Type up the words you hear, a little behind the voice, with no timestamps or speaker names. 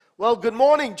Well, good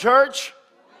morning, church.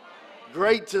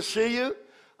 Great to see you.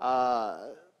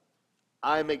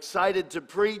 I'm excited to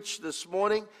preach this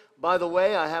morning. By the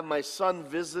way, I have my son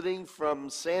visiting from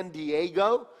San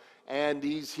Diego, and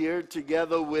he's here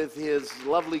together with his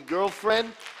lovely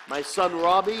girlfriend, my son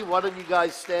Robbie. Why don't you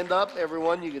guys stand up,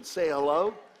 everyone? You can say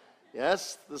hello.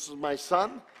 Yes, this is my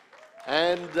son.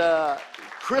 And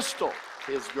Crystal,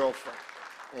 his girlfriend.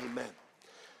 Amen.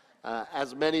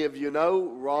 As many of you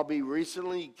know, Robbie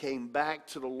recently came back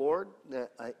to the Lord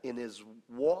in his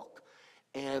walk.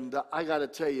 And I got to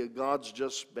tell you, God's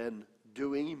just been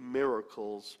doing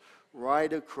miracles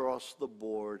right across the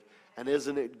board. And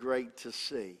isn't it great to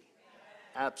see?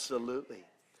 Absolutely.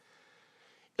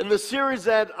 In the series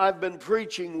that I've been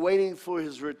preaching, Waiting for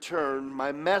His Return,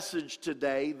 my message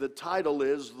today, the title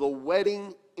is The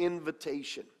Wedding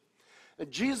Invitation. And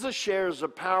Jesus shares a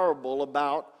parable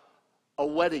about a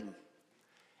wedding.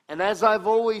 And as I've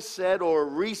always said, or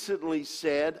recently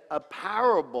said, a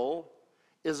parable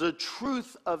is a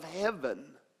truth of heaven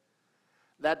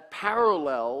that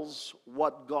parallels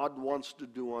what God wants to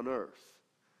do on earth.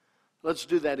 Let's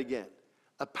do that again.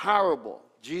 A parable.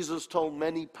 Jesus told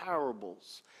many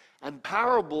parables. And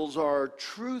parables are a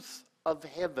truth of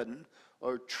heaven,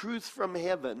 or truth from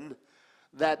heaven,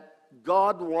 that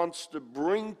God wants to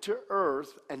bring to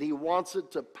earth, and He wants it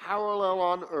to parallel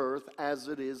on earth as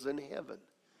it is in heaven.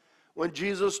 When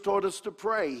Jesus taught us to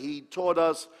pray, He taught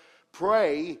us,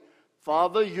 pray,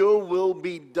 Father, your will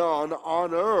be done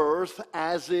on earth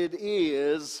as it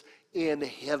is in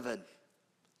heaven.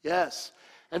 Yes.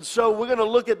 And so we're going to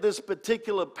look at this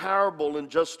particular parable in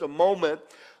just a moment.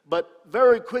 But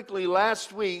very quickly,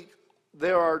 last week,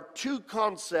 there are two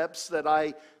concepts that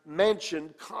I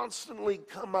mentioned constantly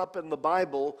come up in the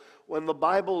Bible when the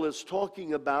Bible is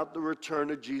talking about the return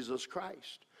of Jesus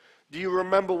Christ. Do you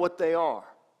remember what they are?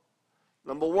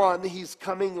 Number one, He's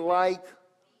coming like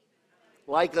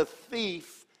a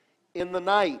thief in the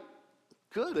night.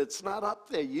 Good, it's not up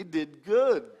there. You did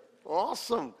good.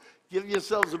 Awesome. Give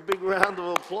yourselves a big round of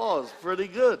applause. Pretty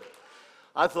good.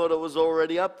 I thought it was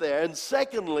already up there. And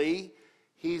secondly,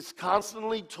 He's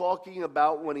constantly talking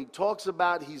about, when He talks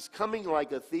about He's coming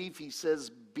like a thief, He says,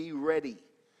 be ready.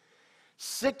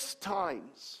 6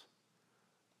 times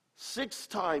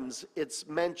it's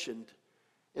mentioned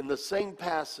in the same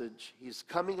passage, He's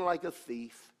coming like a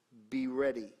thief, be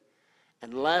ready.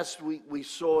 And last week we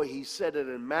saw He said it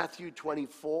in Matthew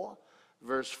 24,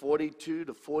 verse 42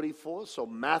 to 44. So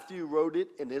Matthew wrote it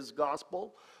in his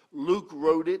gospel. Luke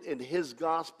wrote it in his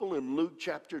gospel in Luke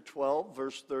chapter 12,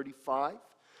 verse 35.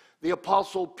 The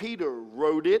Apostle Peter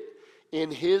wrote it in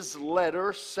his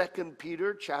letter, 2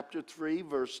 Peter chapter 3,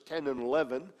 verse 10 and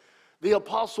 11. The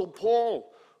Apostle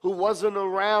Paul, who wasn't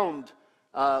around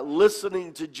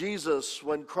listening to Jesus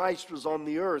when Christ was on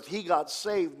the earth, he got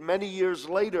saved many years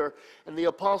later, and the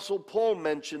Apostle Paul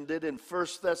mentioned it in 1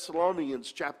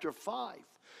 Thessalonians chapter 5,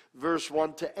 verse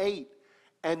 1 to 8.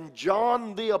 And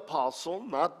John the Apostle,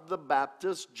 not the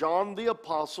Baptist, John the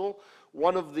Apostle,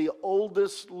 one of the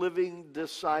oldest living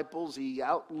disciples, he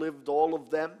outlived all of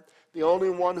them, the only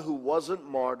one who wasn't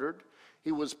martyred.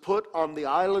 He was put on the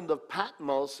island of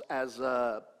Patmos as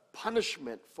a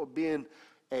punishment for being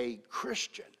a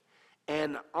Christian.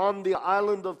 And on the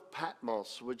island of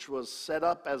Patmos, which was set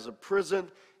up as a prison,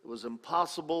 it was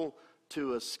impossible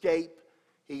to escape.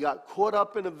 He got caught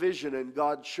up in a vision, and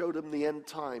God showed him the end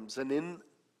times. And in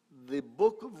the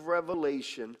book of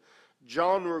Revelation,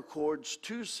 John records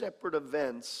 2 separate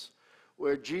events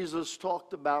where Jesus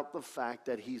talked about the fact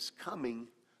that He's coming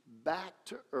back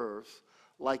to earth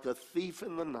like a thief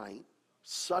in the night,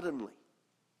 suddenly,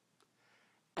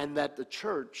 and that the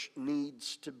church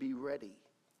needs to be ready.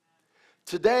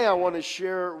 Today I want to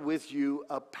share with you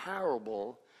a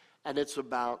parable, and it's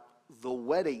about the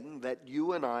wedding that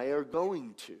you and I are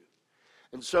going to.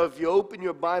 And so if you open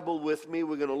your Bible with me,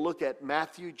 we're going to look at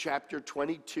Matthew chapter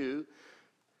 22.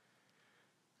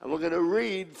 And we're going to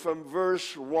read from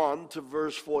verse 1 to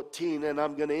verse 14. And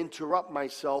I'm going to interrupt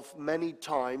myself many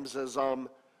times as I'm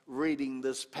reading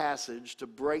this passage to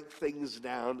break things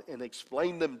down and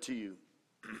explain them to you.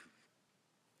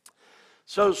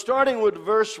 So starting with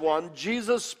verse 1,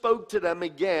 Jesus spoke to them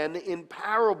again in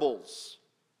parables.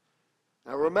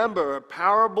 Now remember, a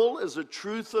parable is a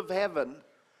truth of heaven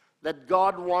that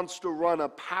God wants to run a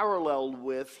parallel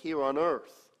with here on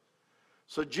earth.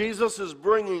 So Jesus is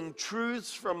bringing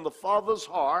truths from the Father's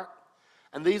heart,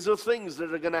 and these are things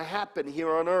that are going to happen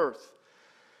here on earth.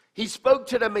 He spoke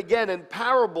to them again in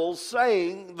parables,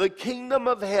 saying, the kingdom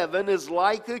of heaven is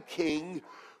like a king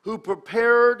who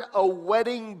prepared a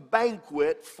wedding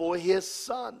banquet for his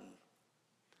son.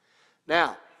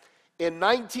 Now, In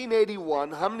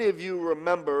 1981, how many of you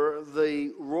remember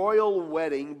the royal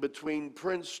wedding between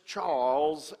Prince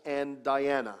Charles and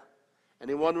Diana?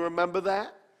 Anyone remember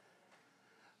that?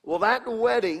 Well, that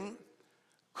wedding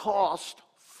cost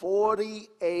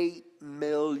 $48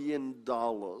 million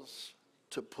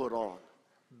to put on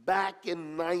back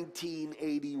in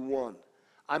 1981.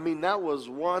 I mean, that was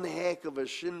one heck of a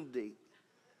shindig.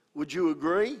 Would you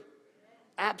agree?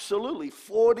 Absolutely.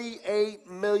 $48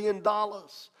 million.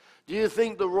 Do you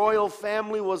think the royal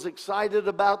family was excited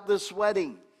about this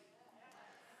wedding?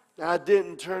 Now, it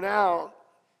didn't turn out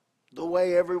the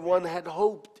way everyone had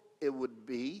hoped it would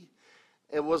be.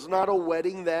 It was not a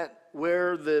wedding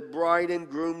where the bride and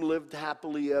groom lived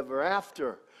happily ever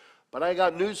after. But I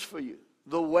got news for you.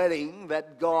 The wedding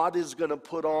that God is going to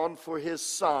put on for his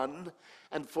son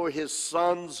and for his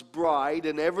son's bride,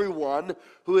 and everyone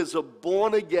who is a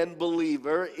born-again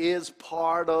believer is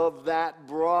part of that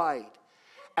bride.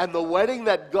 And the wedding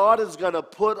that God is going to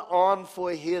put on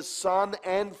for his son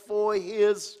and for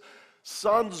his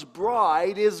son's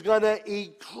bride is going to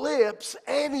eclipse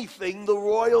anything the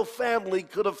royal family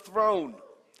could have thrown.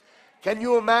 Can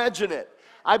you imagine it?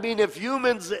 I mean, if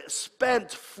humans spent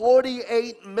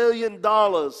 $48 million,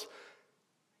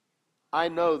 I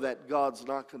know that God's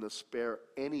not going to spare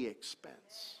any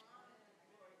expense.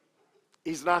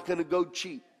 He's not going to go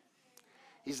cheap.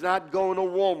 He's not going to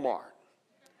Walmart.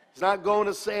 He's not going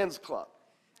to Sam's Club.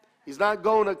 He's not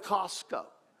going to Costco.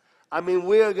 I mean,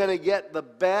 we are going to get the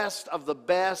best of the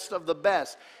best of the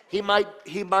best. He might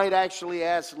actually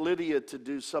ask Lydia to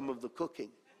do some of the cooking.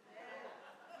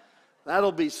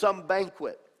 That'll be some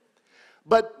banquet.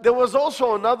 But there was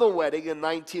also another wedding in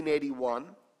 1981.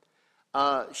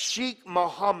 Sheikh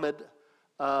Mohammed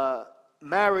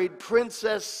married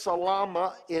Princess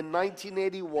Salama in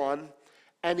 1981,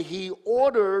 and he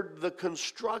ordered the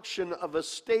construction of a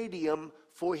stadium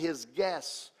for his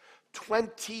guests,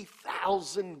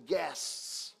 20,000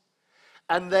 guests.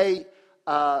 And they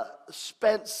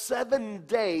spent 7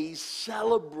 days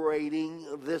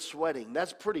celebrating this wedding.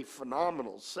 That's pretty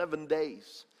phenomenal, 7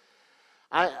 days.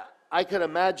 I can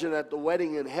imagine that the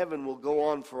wedding in heaven will go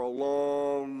on for a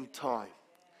long time.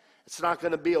 It's not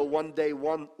going to be a one-day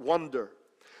wonder.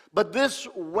 But this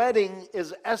wedding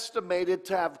is estimated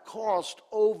to have cost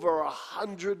over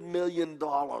 $100 million.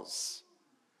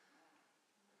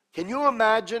 Can you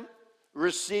imagine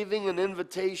receiving an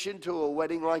invitation to a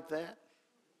wedding like that?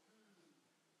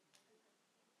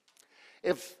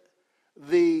 If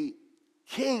the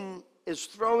king is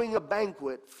throwing a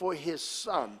banquet for his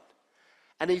son,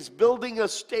 and he's building a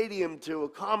stadium to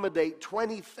accommodate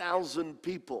 20,000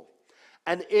 people,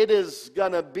 and it is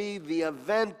going to be the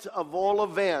event of all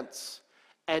events,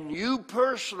 and you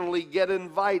personally get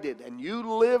invited, and you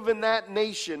live in that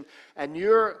nation, and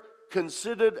you're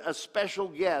considered a special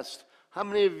guest, how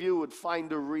many of you would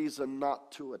find a reason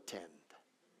not to attend?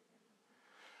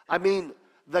 I mean,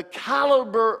 the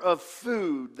caliber of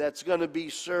food that's going to be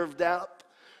served out,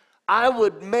 I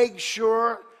would make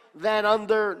sure that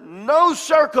under no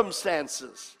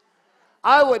circumstances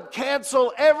I would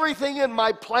cancel everything in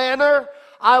my planner.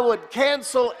 I would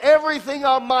cancel everything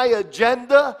on my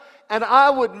agenda, and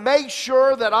I would make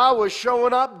sure that I was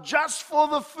showing up just for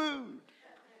the food.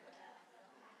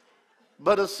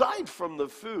 But aside from the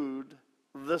food,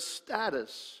 the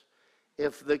status,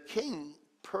 if the king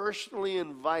personally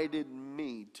invited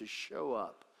me to show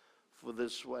up for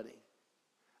this wedding,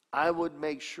 I would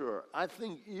make sure, I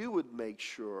think you would make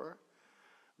sure,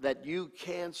 that you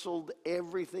canceled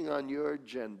everything on your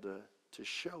agenda to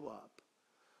show up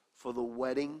for the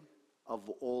wedding of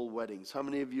all weddings. How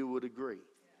many of you would agree?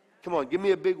 Come on, give me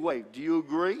a big wave. Do you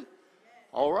agree?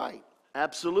 All right,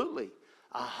 absolutely.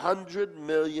 $100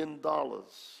 million.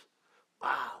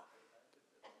 Wow.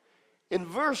 In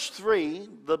verse 3,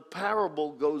 the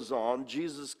parable goes on.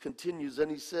 Jesus continues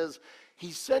and he says,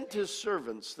 he sent his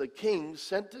servants, the king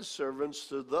sent his servants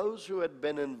to those who had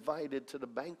been invited to the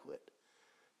banquet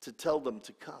to tell them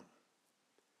to come.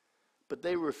 But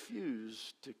they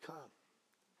refused to come.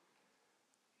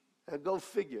 Now go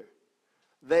figure.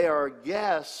 They are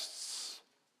guests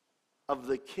of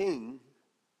the king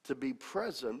to be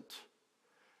present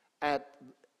at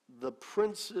the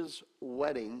prince's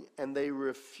wedding, and they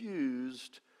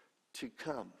refused to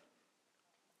come.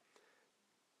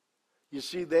 You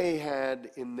see, they had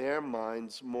in their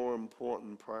minds more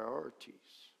important priorities.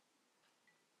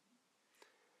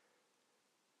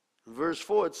 Verse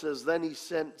 4, it says, then he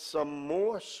sent some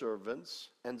more servants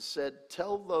and said,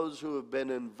 tell those who have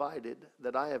been invited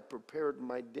that I have prepared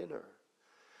my dinner.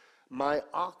 My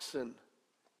oxen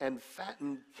and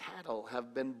fattened cattle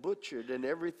have been butchered and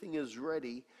everything is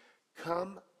ready.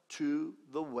 Come to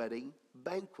the wedding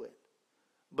banquet.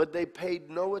 But they paid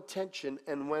no attention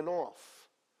and went off,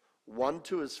 one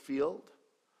to his field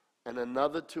and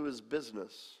another to his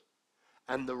business.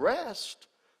 And the rest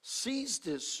seized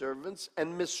his servants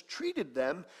and mistreated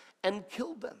them and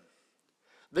killed them.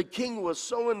 The king was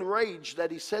so enraged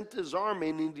that he sent his army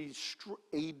and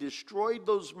he destroyed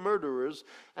those murderers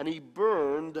and he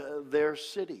burned their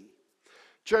city.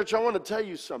 Church, I want to tell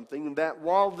you something, that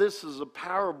while this is a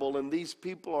parable and these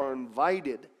people are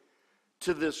invited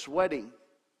to this wedding,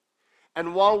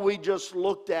 and while we just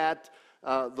looked at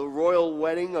the royal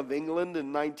wedding of England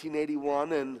in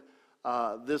 1981 and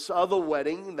this other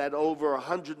wedding that over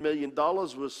 $100 million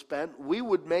was spent, we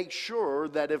would make sure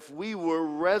that if we were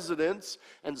residents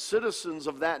and citizens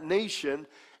of that nation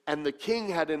and the king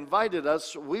had invited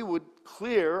us, we would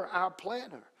clear our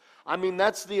planner. I mean,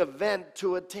 that's the event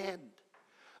to attend.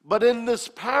 But in this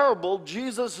parable,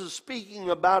 Jesus is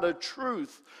speaking about a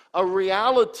truth, a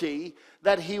reality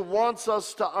that he wants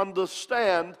us to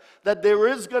understand, that there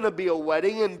is going to be a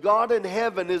wedding and God in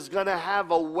heaven is going to have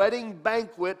a wedding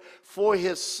banquet for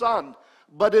his son.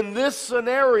 But in this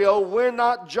scenario, we're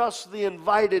not just the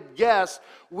invited guests,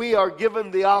 we are given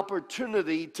the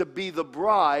opportunity to be the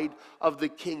bride of the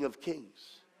King of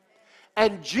Kings.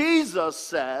 And Jesus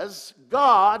says,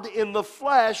 God in the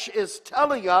flesh is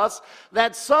telling us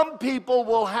that some people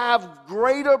will have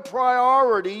greater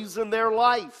priorities in their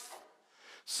life.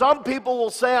 Some people will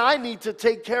say, I need to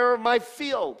take care of my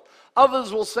field.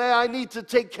 Others will say, I need to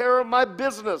take care of my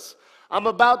business. I'm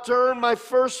about to earn my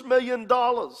first $1 million.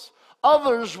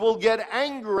 Others will get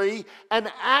angry and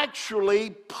actually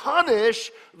punish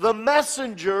the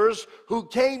messengers who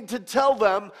came to tell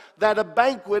them that a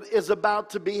banquet is about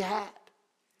to be had.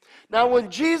 Now,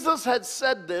 when Jesus had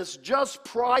said this, just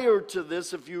prior to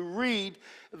this, if you read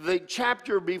the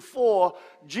chapter before,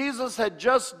 Jesus had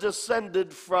just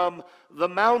descended from the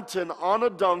mountain on a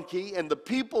donkey, and the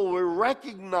people were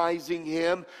recognizing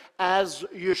him as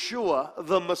Yeshua,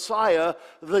 the Messiah,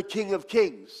 the King of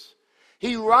Kings.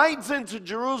 He rides into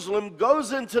Jerusalem,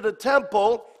 goes into the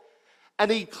temple, and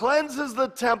he cleanses the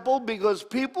temple because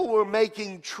people were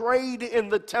making trade in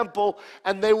the temple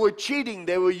and they were cheating.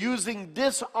 They were using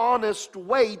dishonest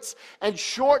weights and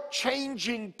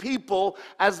shortchanging people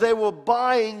as they were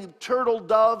buying turtle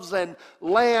doves and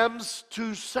lambs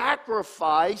to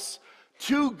sacrifice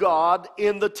to God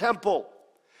in the temple.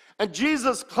 And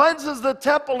Jesus cleanses the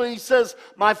temple and he says,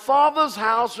 my Father's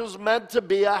house is meant to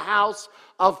be a house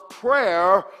of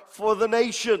prayer for the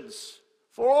nations,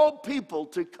 for all people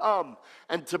to come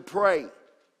and to pray.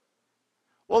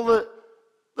 Well,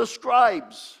 the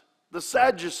scribes, the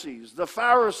Sadducees, the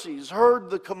Pharisees heard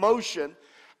the commotion,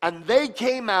 and they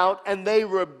came out and they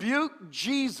rebuked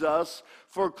Jesus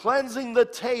for cleansing the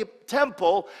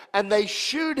temple, and they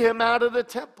shooed him out of the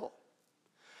temple.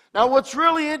 Now, what's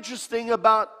really interesting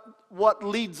about what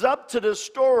leads up to this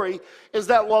story is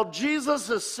that while Jesus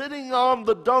is sitting on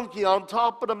the donkey on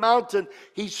top of the mountain,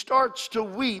 he starts to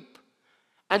weep.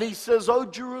 And he says, oh,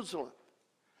 Jerusalem,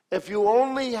 if you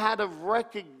only had have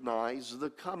recognized the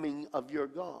coming of your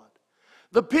God.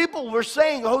 The people were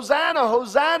saying, Hosanna,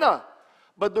 Hosanna.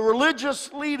 But the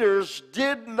religious leaders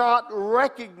did not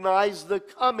recognize the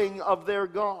coming of their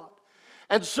God.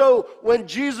 And so when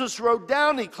Jesus rode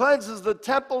down, he cleanses the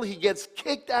temple, he gets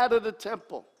kicked out of the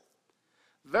temple.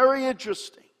 Very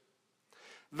interesting.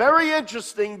 Very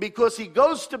interesting, because he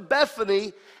goes to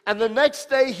Bethany and the next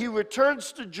day he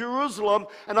returns to Jerusalem,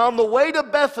 and on the way to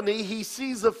Bethany he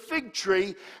sees a fig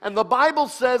tree, and the Bible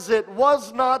says it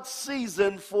was not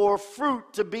season for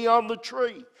fruit to be on the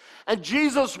tree. And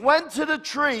Jesus went to the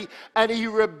tree and he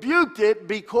rebuked it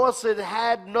because it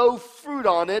had no fruit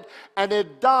on it and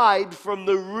it died from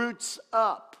the roots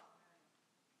up.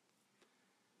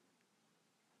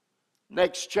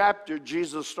 Next chapter,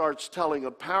 Jesus starts telling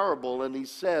a parable, and he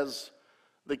says,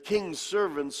 the king's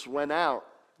servants went out,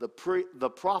 the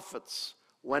prophets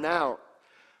went out,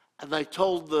 and they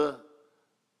told the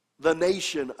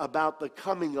nation about the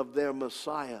coming of their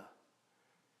Messiah.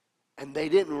 And they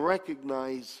didn't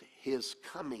recognize his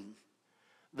coming.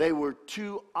 They were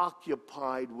too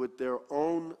occupied with their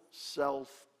own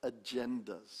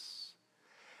self-agendas.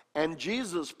 And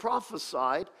Jesus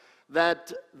prophesied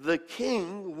that the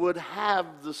king would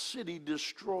have the city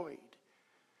destroyed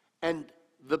and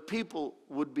the people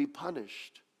would be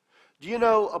punished. Do you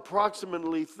know,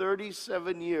 approximately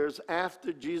 37 years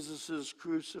after Jesus'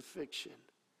 crucifixion,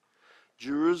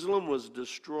 Jerusalem was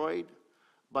destroyed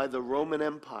by the Roman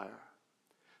Empire.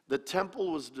 The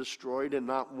temple was destroyed and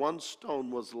not one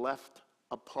stone was left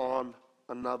upon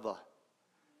another.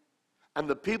 And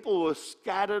the people were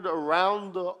scattered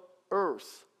around the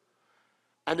earth.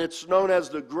 And it's known as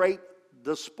the Great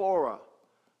Diaspora,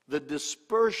 the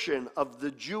dispersion of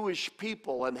the Jewish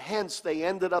people, and hence they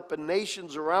ended up in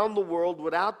nations around the world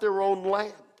without their own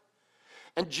land.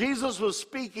 And Jesus was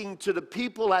speaking to the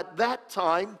people at that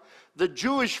time, the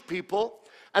Jewish people,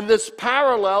 and this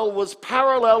parallel was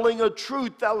paralleling a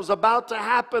truth that was about to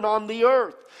happen on the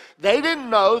earth. They didn't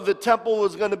know the temple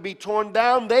was going to be torn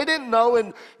down. They didn't know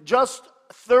in just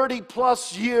 30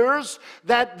 plus years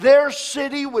that their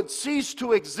city would cease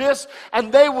to exist, and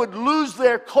they would lose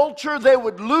their culture, they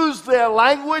would lose their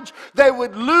language, they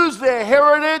would lose their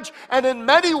heritage, and in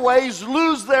many ways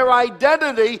lose their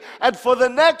identity. And for the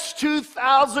next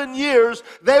 2,000 years,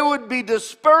 they would be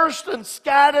dispersed and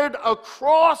scattered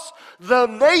across the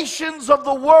nations of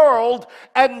the world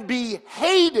and be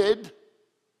hated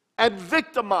and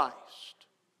victimized.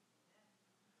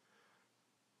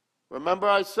 Remember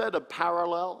I said a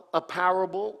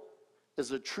parable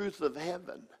is a truth of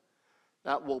heaven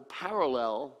that will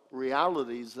parallel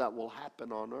realities that will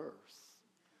happen on earth.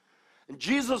 And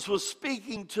Jesus was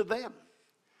speaking to them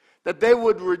that they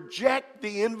would reject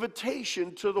the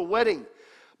invitation to the wedding.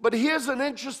 But here's an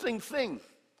interesting thing,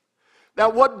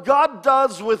 that what God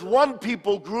does with one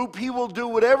people group, He will do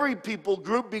with every people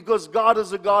group, because God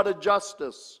is a God of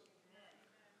justice.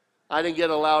 I didn't get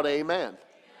a loud amen.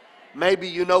 Maybe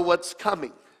you know what's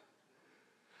coming.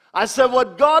 I said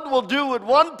what God will do with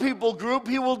one people group,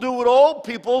 He will do with all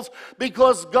peoples,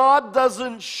 because God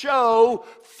doesn't show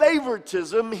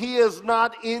favoritism. He is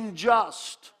not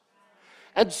unjust.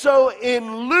 And so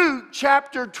in Luke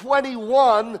chapter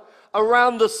 21,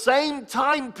 around the same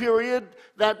time period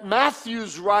that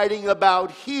Matthew's writing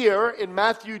about here in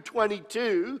Matthew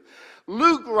 22,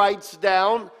 Luke writes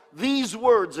down these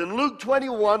words. In Luke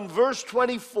 21, verse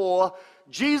 24,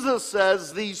 Jesus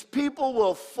says, "These people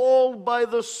will fall by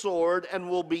the sword and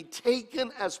will be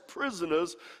taken as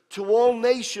prisoners to all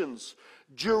nations.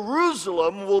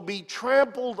 Jerusalem will be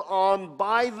trampled on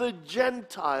by the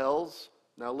Gentiles."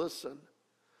 Now listen.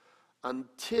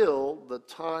 "Until the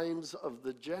times of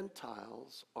the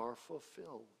Gentiles are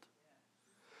fulfilled."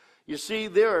 You see,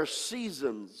 there are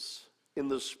seasons in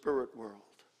the spirit world.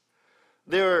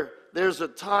 There's a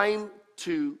time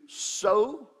to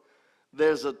sow.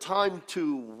 There's a time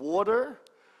to water.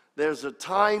 There's a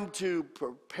time to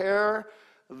prepare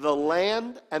the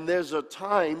land. And there's a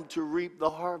time to reap the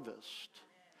harvest.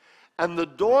 And the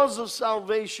doors of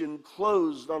salvation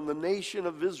closed on the nation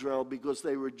of Israel because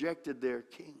they rejected their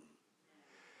king.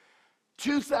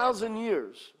 2,000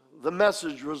 years, the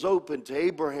message was open to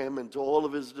Abraham and to all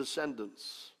of his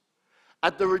descendants.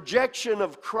 At the rejection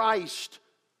of Christ,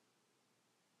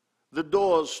 the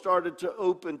doors started to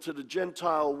open to the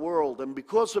Gentile world. And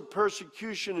because of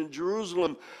persecution in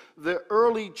Jerusalem, the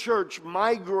early church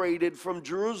migrated from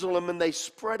Jerusalem and they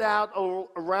spread out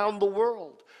around the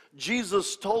world.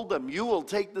 Jesus told them, "You will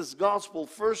take this gospel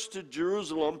first to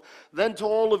Jerusalem, then to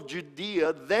all of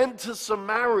Judea, then to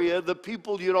Samaria, the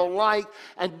people you don't like,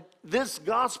 and this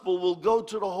gospel will go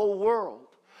to the whole world."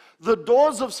 The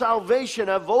doors of salvation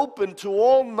have opened to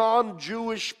all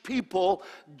non-Jewish people,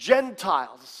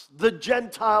 Gentiles, the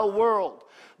Gentile world.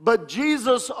 But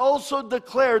Jesus also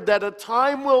declared that a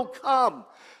time will come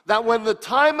that when the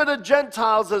time of the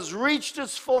Gentiles has reached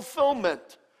its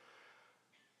fulfillment,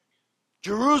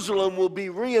 Jerusalem will be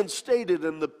reinstated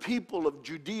and the people of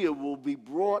Judea will be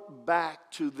brought back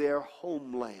to their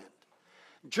homeland.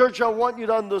 Church, I want you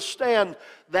to understand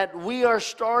that we are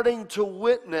starting to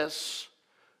witness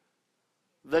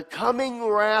the coming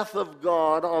wrath of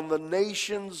God on the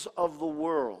nations of the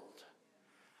world.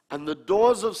 And the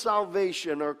doors of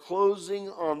salvation are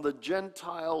closing on the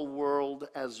Gentile world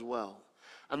as well.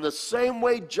 And the same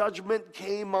way judgment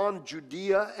came on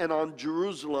Judea and on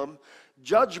Jerusalem,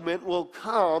 judgment will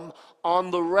come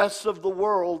on the rest of the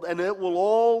world, and it will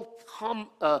all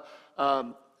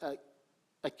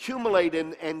accumulate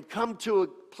and come to a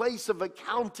place of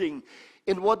accounting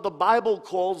in what the Bible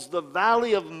calls the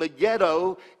Valley of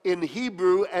Megiddo in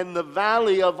Hebrew and the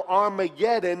Valley of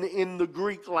Armageddon in the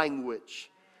Greek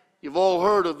language. You've all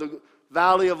heard of the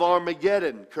Valley of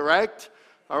Armageddon, correct?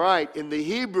 All right, in the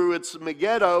Hebrew it's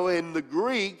Megiddo, in the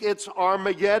Greek it's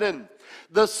Armageddon.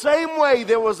 The same way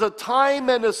there was a time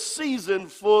and a season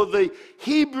for the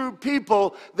Hebrew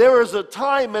people, there is a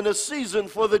time and a season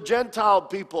for the Gentile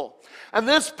people. And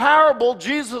this parable,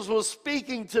 Jesus was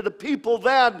speaking to the people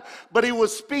then, but He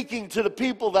was speaking to the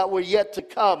people that were yet to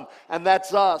come, and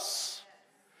that's us.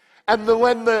 And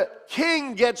when the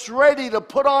king gets ready to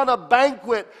put on a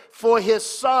banquet for his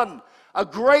son, a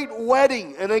great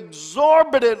wedding, an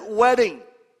exorbitant wedding,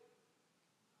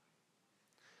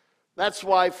 that's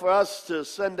why for us to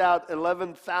send out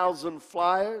 11,000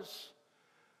 flyers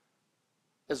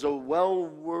is a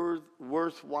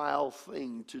worthwhile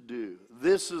thing to do.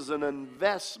 This is an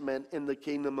investment in the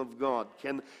kingdom of God.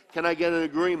 Can I get an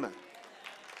agreement?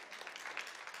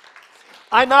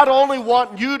 I not only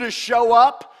want you to show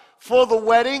up for the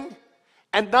wedding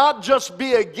and not just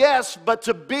be a guest, but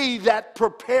to be that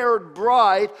prepared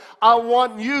bride. I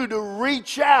want you to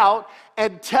reach out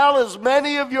and tell as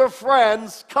many of your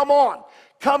friends, come on,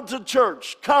 come to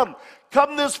church, come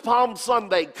this Palm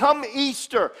Sunday, come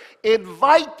Easter,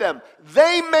 invite them.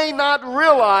 They may not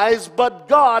realize, but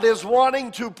God is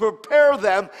wanting to prepare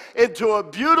them into a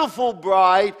beautiful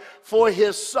bride for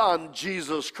His Son,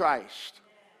 Jesus Christ.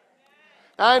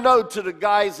 I know to the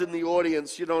guys in the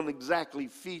audience, you don't exactly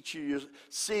feature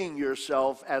seeing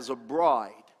yourself as a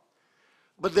bride.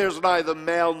 But there's neither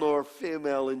male nor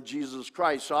female in Jesus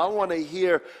Christ. So I want to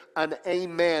hear an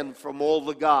amen from all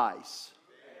the guys.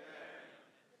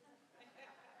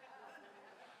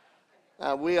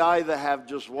 Now, we either have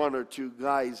just one or two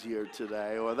guys here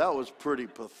today, or that was pretty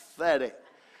pathetic.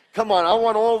 Come on, I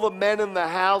want all the men in the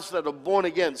house that are born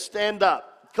again. Stand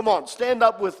up. Come on, stand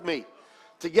up with me.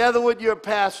 Together with your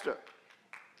pastor.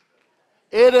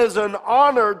 It is an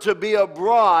honor to be a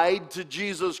bride to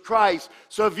Jesus Christ.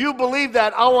 So if you believe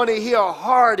that, I want to hear a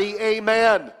hearty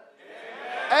amen.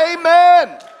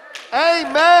 Amen.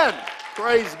 Amen.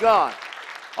 Praise God.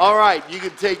 All right, you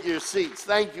can take your seats.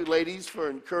 Thank you, ladies, for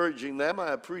encouraging them.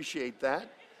 I appreciate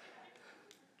that.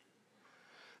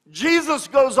 Jesus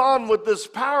goes on with this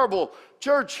parable.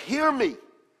 Church, hear me.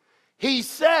 He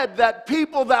said that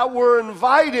people that were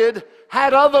invited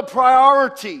had other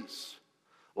priorities.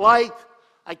 Like,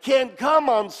 I can't come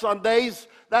on Sundays.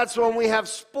 That's when we have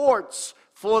sports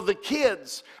for the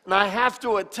kids. And I have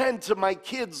to attend to my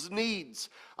kids' needs.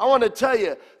 I want to tell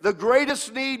you, the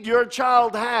greatest need your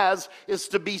child has is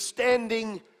to be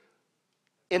standing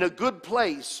in a good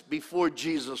place before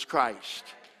Jesus Christ.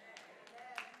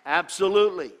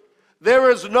 Absolutely.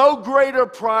 There is no greater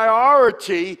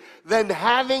priority than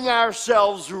having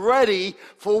ourselves ready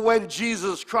for when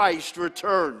Jesus Christ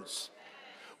returns.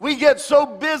 We get so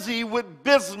busy with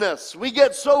business, we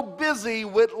get so busy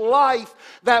with life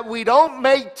that we don't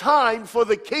make time for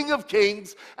the King of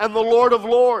Kings and the Lord of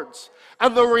Lords.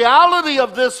 And the reality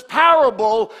of this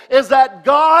parable is that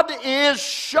God is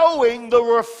showing the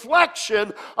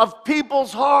reflection of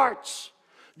people's hearts.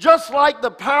 Just like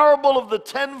the parable of the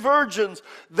 10 virgins,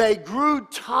 they grew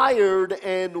tired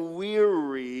and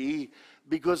weary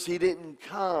because he didn't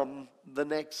come the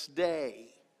next day.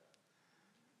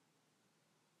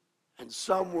 And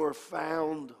some were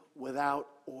found without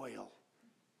oil,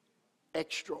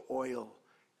 extra oil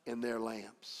in their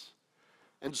lamps.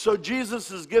 And so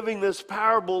Jesus is giving this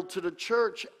parable to the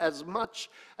church as much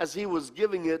as he was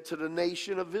giving it to the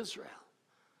nation of Israel.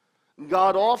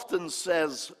 God often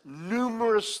says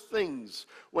numerous things.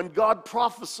 When God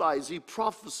prophesies, he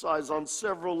prophesies on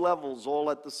several levels all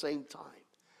at the same time.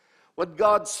 When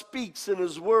God speaks in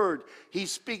his word,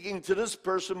 he's speaking to this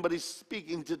person, but he's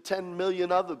speaking to 10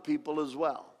 million other people as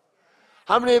well.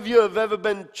 How many of you have ever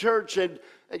been to church and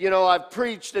I've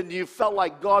preached and you felt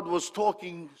like God was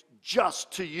talking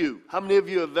just to you? How many of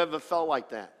you have ever felt like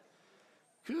that?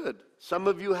 Good. Some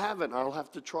of you haven't. I'll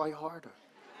have to try harder.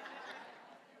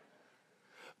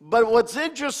 But what's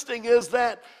interesting is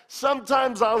that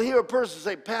sometimes I'll hear a person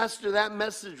say, Pastor, that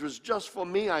message was just for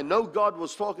me. I know God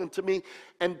was talking to me,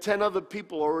 and 10 other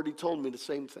people already told me the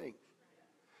same thing.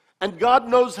 And God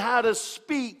knows how to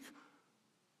speak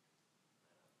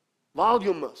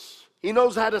voluminous. He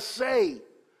knows how to say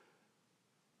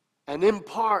and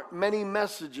impart many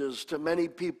messages to many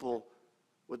people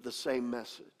with the same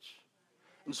message.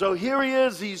 And so here he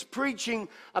is, he's preaching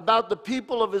about the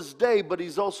people of his day, but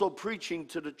he's also preaching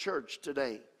to the church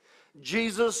today.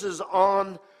 Jesus is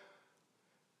on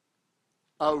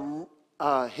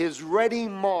his ready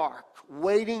mark,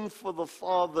 waiting for the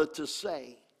Father to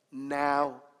say,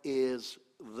 now is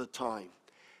the time.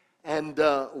 And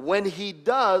when he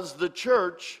does, the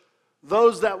church,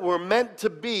 those that were meant to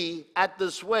be at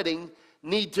this wedding,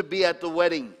 need to be at the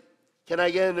wedding. Can I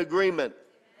get an agreement?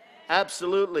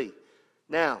 Absolutely.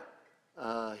 Now,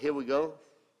 here we go.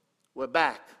 We're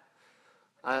back.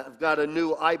 I've got a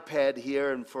new iPad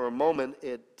here, and for a moment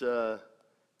it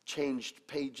changed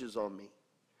pages on me.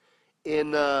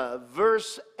 In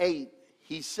verse 8,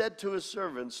 he said to his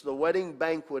servants, the wedding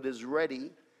banquet is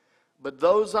ready, but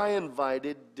those I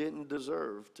invited didn't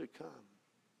deserve to come.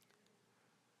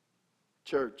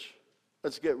 Church,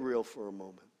 let's get real for a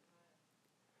moment.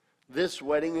 This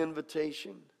wedding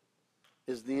invitation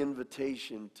is the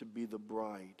invitation to be the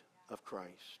bride of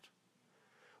Christ.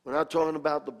 We're not talking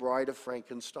about the bride of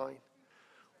Frankenstein.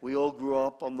 We all grew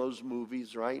up on those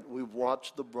movies, right? We've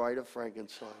watched The Bride of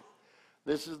Frankenstein.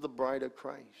 This is the bride of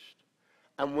Christ.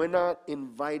 And we're not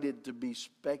invited to be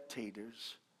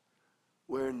spectators.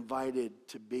 We're invited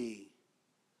to be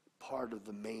part of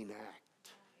the main act.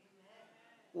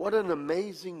 What an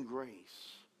amazing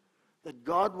grace that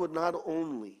God would not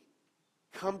only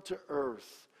come to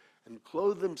earth and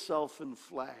clothe himself in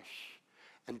flesh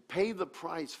and pay the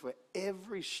price for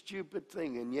every stupid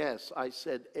thing. And yes, I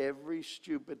said every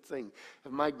stupid thing.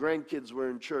 If my grandkids were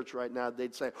in church right now,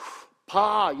 they'd say,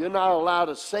 "Pa, you're not allowed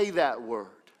to say that word."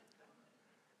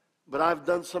 But I've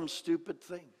done some stupid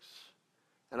things.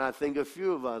 And I think a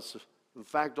few of us, in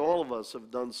fact, all of us,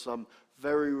 have done some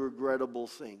very regrettable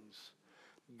things.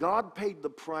 God paid the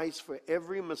price for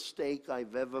every mistake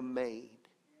I've ever made.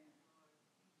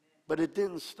 But it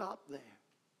didn't stop there.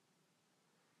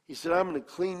 He said, I'm going to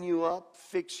clean you up,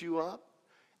 fix you up.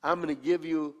 I'm going to give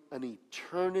you an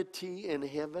eternity in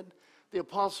heaven. The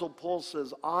Apostle Paul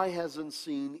says, eye hasn't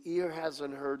seen, ear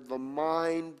hasn't heard, the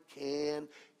mind can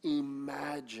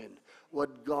imagine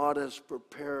what God has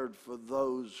prepared for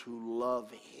those who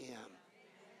love him.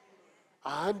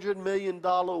 $100 million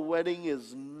wedding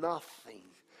is nothing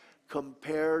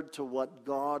compared to what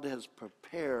God has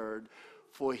prepared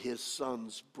for his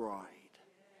son's bride.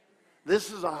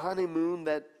 This is a honeymoon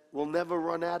that will never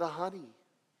run out of honey.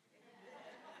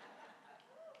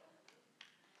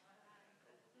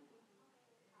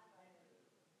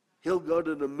 He'll go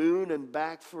to the moon and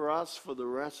back for us for the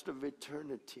rest of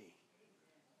eternity.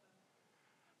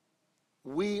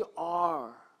 We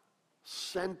are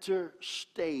center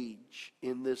stage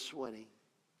in this wedding.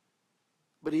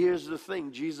 But here's the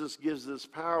thing, Jesus gives this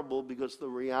parable because the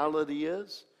reality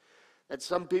is that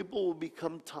some people will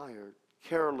become tired,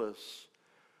 careless,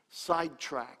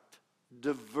 sidetracked,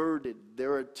 diverted.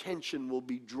 Their attention will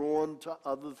be drawn to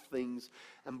other things.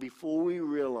 And before we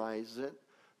realize it,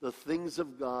 the things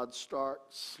of God start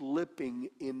slipping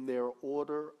in their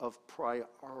order of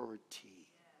priority.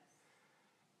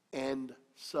 And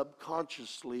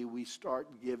subconsciously, we start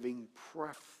giving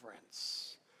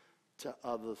preference to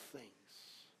other things.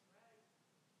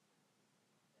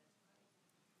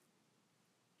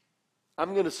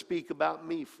 I'm going to speak about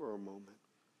me for a moment.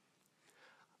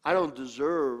 I don't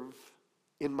deserve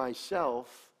in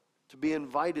myself to be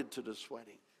invited to this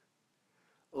wedding,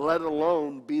 let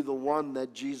alone be the one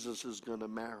that Jesus is going to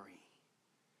marry.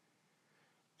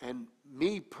 And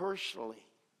me personally,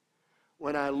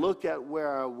 when I look at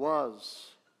where I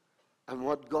was and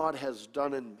what God has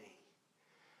done in me,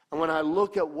 and when I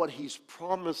look at what he's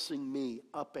promising me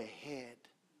up ahead,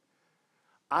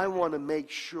 I want to make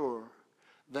sure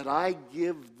that I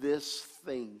give this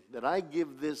thing, that I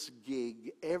give this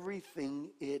gig everything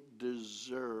it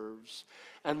deserves,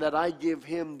 and that I give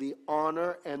him the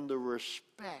honor and the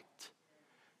respect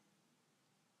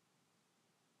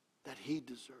that he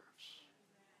deserves.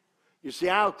 You see,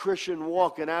 our Christian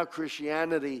walk and our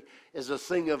Christianity is a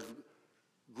thing of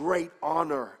great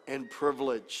honor and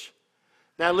privilege.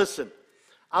 Now listen,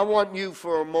 I want you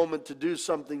for a moment to do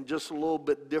something just a little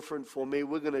bit different for me.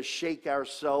 We're going to shake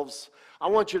ourselves. I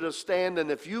want you to stand,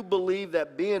 and if you believe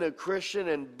that being a Christian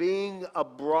and being a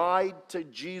bride to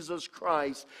Jesus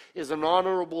Christ is an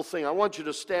honorable thing, I want you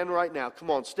to stand right now.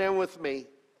 Come on, stand with me.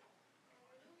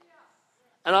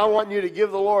 And I want you to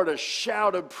give the Lord a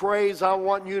shout of praise. I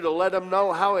want you to let him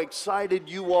know how excited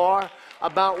you are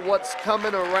about what's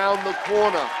coming around the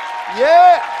corner.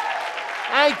 Yeah!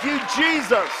 Thank you,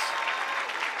 Jesus.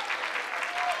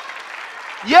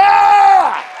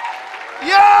 Yeah!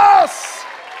 Yes!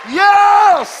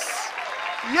 Yes!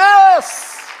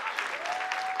 Yes!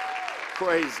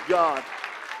 Praise God.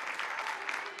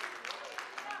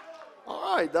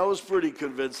 All right, that was pretty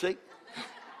convincing.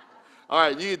 All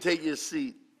right, you can take your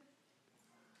seat.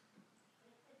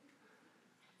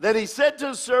 Then he said to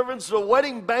his servants, the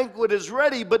wedding banquet is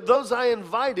ready, but those I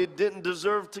invited didn't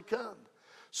deserve to come.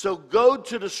 So go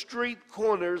to the street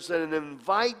corners and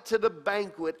invite to the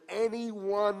banquet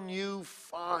anyone you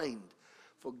find.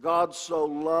 For God so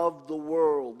loved the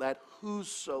world that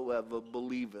whosoever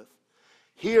believeth.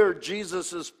 Here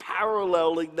Jesus is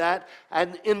paralleling that,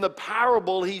 and in the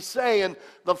parable he's saying,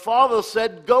 the Father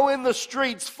said, go in the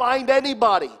streets, find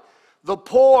anybody, the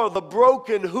poor, the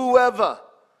broken, whoever.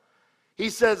 He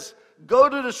says, go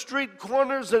to the street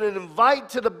corners and invite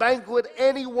to the banquet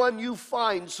anyone you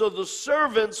find. So the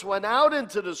servants went out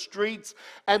into the streets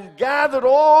and gathered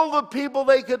all the people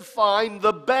they could find,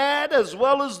 the bad as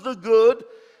well as the good,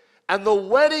 and the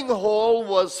wedding hall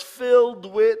was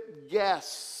filled with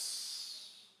guests.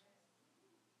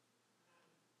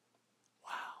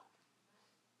 Wow.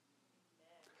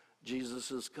 Jesus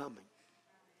is coming.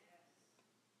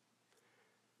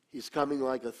 He's coming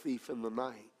like a thief in the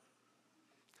night.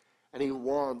 And he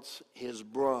wants his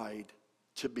bride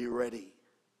to be ready.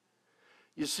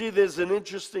 You see, there's an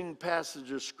interesting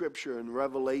passage of scripture in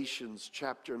Revelations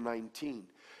chapter 19.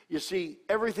 You see,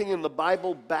 everything in the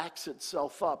Bible backs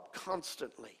itself up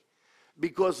constantly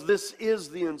because this is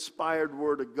the inspired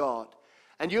word of God.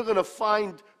 And you're going to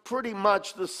find pretty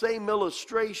much the same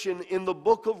illustration in the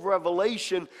book of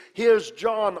Revelation. Here's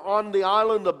John on the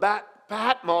island of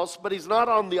Patmos, but he's not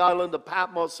on the island of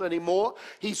Patmos anymore.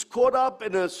 He's caught up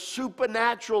in a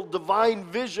supernatural divine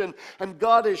vision, and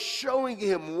God is showing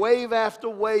him wave after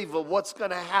wave of what's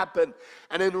going to happen.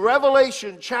 And in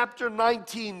Revelation chapter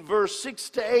 19, verse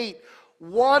 6 to 8,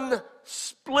 one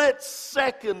split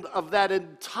second of that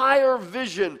entire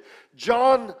vision,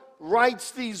 John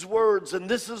writes these words, and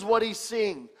this is what he's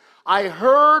seeing. I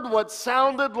heard what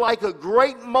sounded like a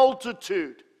great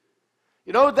multitude.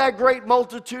 You know what that great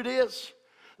multitude is?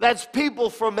 That's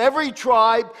people from every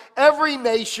tribe, every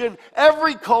nation,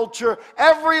 every culture,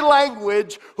 every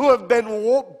language who have been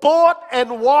bought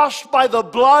and washed by the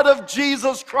blood of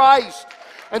Jesus Christ.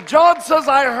 And John says,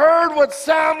 I heard what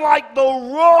sounded like the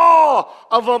roar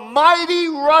of a mighty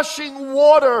rushing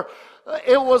water.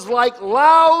 It was like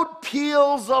loud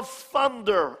peals of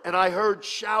thunder. And I heard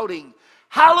shouting,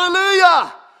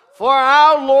 Hallelujah! For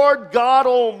our Lord God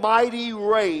Almighty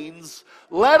reigns.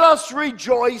 Let us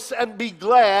rejoice and be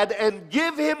glad and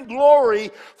give him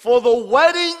glory, for the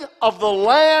wedding of the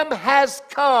Lamb has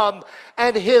come,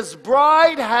 and his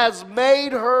bride has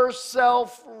made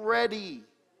herself ready.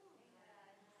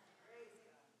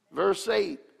 Verse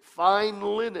 8, fine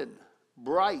linen,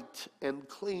 bright and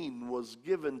clean, was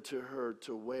given to her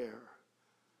to wear.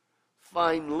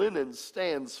 Fine linen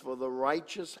stands for the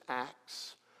righteous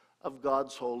acts of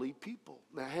God's holy people.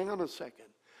 Now hang on a second.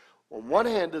 On one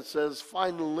hand, it says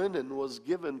fine linen was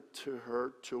given to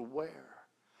her to wear.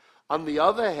 On the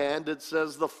other hand, it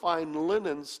says the fine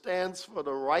linen stands for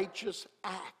the righteous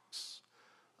acts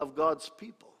of God's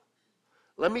people.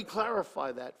 Let me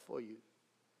clarify that for you.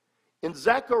 In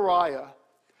Zechariah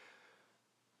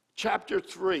chapter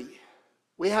 3,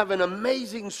 we have an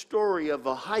amazing story of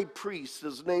a high priest.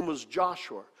 His name was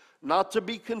Joshua. Not to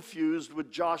be confused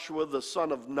with Joshua, the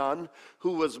son of Nun,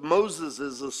 who was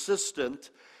Moses'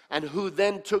 assistant, and who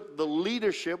then took the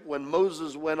leadership when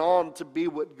Moses went on to be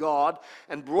with God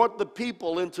and brought the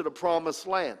people into the promised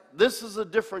land. This is a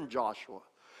different Joshua.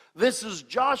 This is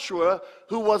Joshua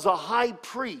who was a high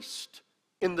priest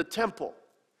in the temple.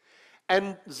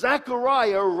 And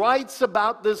Zechariah writes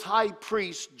about this high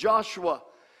priest, Joshua.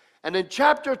 And in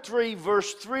chapter 3,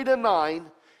 verse 3 to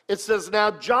 9, it says,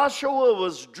 Now Joshua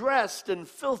was dressed in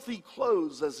filthy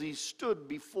clothes as he stood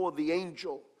before the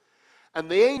angel. And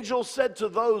the angel said to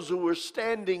those who were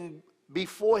standing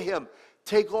before him,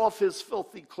 Take off his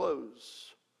filthy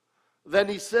clothes. Then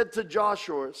he said to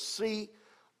Joshua, See,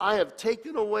 I have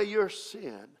taken away your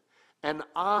sin, and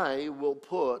I will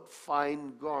put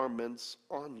fine garments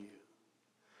on you.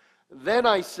 Then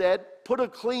I said, Put a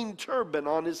clean turban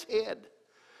on his head.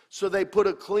 So they put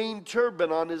a clean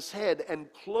turban on his head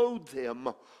and clothed him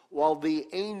while the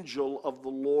angel of the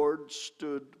Lord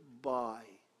stood by.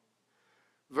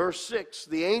 Verse 6,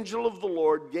 the angel of the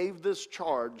Lord gave this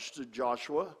charge to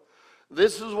Joshua.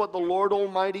 This is what the Lord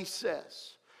Almighty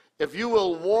says. If you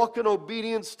will walk in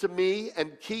obedience to me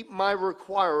and keep my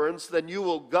requirements, then you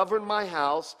will govern my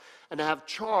house and have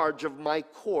charge of my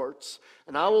courts,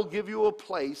 and I will give you a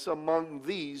place among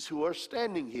these who are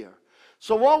standing here.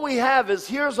 So what we have is,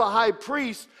 here's a high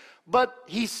priest, but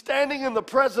he's standing in the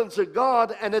presence of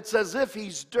God, and it's as if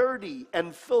he's dirty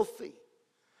and filthy.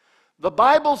 The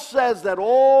Bible says that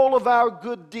all of our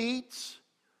good deeds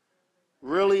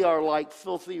really are like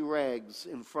filthy rags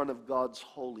in front of God's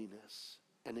holiness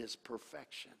and his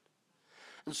perfection.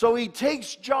 And so he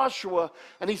takes Joshua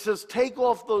and he says, Take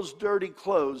off those dirty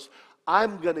clothes.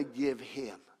 I'm going to give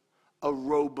him a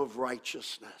robe of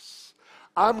righteousness.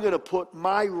 I'm going to put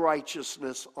my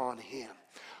righteousness on him.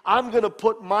 I'm going to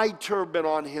put my turban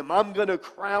on him. I'm going to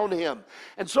crown him.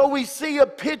 And so we see a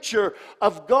picture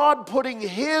of God putting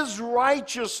his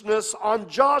righteousness on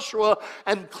Joshua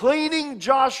and cleaning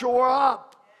Joshua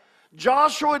up.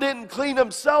 Joshua didn't clean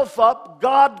himself up.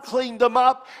 God cleaned him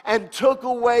up and took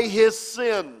away his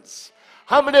sins.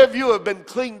 How many of you have been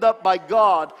cleaned up by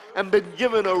God and been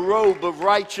given a robe of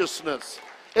righteousness?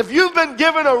 If you've been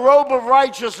given a robe of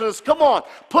righteousness, come on,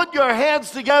 put your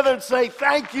hands together and say,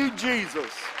 Thank you, Jesus.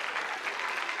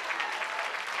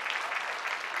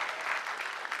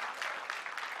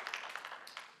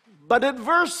 But in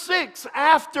verse 6,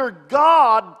 after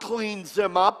God cleans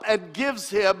him up and gives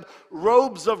him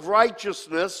robes of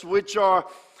righteousness, which are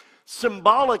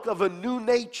symbolic of a new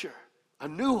nature, a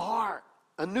new heart,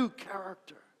 a new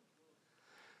character.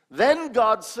 Then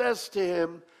God says to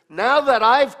him, now that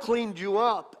I've cleaned you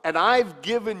up and I've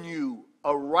given you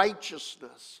a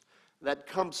righteousness that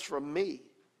comes from me,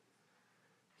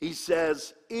 he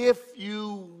says, if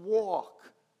you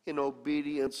walk in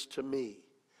obedience to me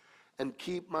and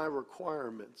keep my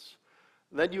requirements,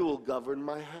 then you will govern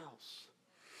my house.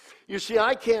 You see,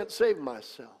 I can't save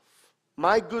myself.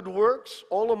 My good works,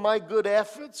 all of my good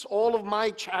efforts, all of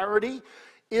my charity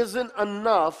isn't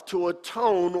enough to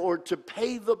atone or to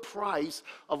pay the price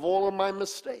of all of my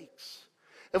mistakes.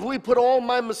 If we put all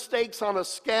my mistakes on a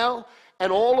scale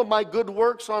and all of my good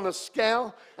works on a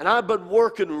scale, and I've been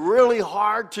working really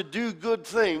hard to do good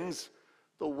things,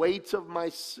 the weight of my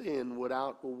sin would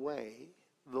outweigh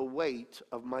the weight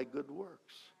of my good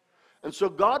works. And so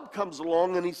God comes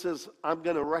along and he says, I'm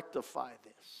going to rectify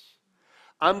this.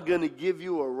 I'm going to give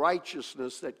you a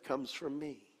righteousness that comes from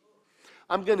me.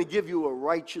 I'm going to give you a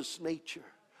righteous nature.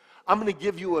 I'm going to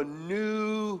give you a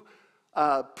new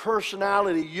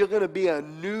personality. You're going to be a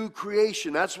new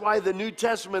creation. That's why the New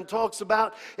Testament talks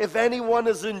about, if anyone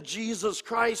is in Jesus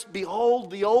Christ, behold,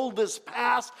 the old is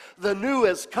past, the new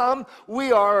has come.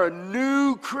 We are a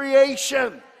new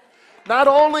creation. Not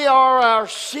only are our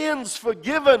sins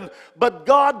forgiven, but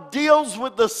God deals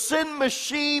with the sin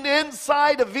machine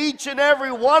inside of each and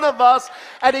every one of us,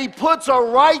 and he puts a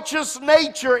righteous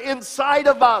nature inside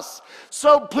of us.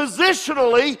 So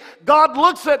positionally, God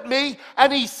looks at me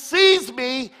and he sees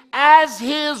me as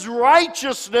his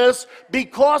righteousness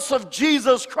because of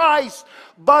Jesus Christ.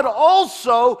 But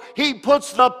also, he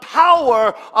puts the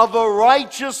power of a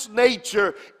righteous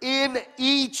nature in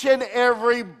each and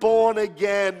every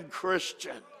born-again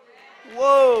Christian.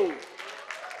 Whoa.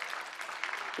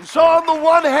 And so on the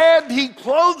one hand, he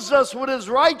clothes us with his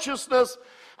righteousness,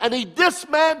 and he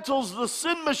dismantles the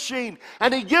sin machine,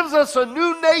 and he gives us a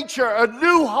new nature, a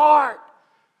new heart.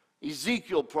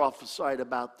 Ezekiel prophesied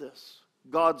about this.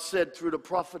 God said through the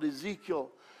prophet Ezekiel,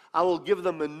 I will give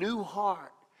them a new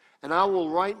heart, and I will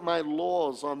write my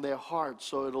laws on their hearts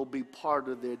so it'll be part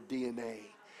of their DNA.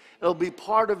 It'll be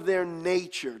part of their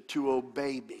nature to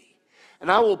obey me. And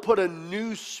I will put a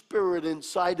new spirit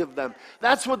inside of them.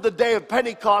 That's what the day of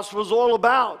Pentecost was all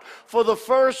about. For the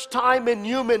first time in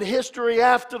human history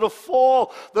after the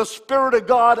fall, the Spirit of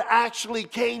God actually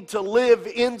came to live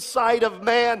inside of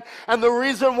man. And the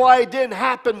reason why it didn't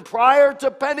happen prior to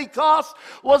Pentecost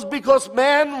was because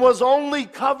man was only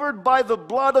covered by the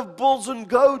blood of bulls and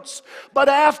goats. But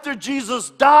after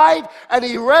Jesus died and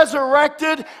he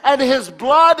resurrected and his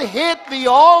blood hit the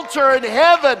altar in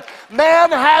heaven,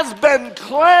 man has been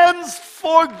cleansed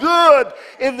for good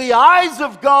in the eyes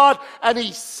of God, and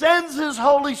he sends his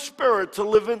Holy Spirit to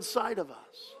live inside of us.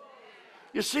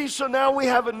 You see, so now we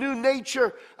have a new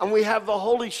nature and we have the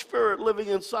Holy Spirit living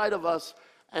inside of us.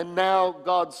 And now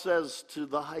God says to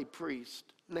the high priest,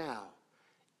 now,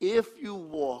 if you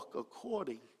walk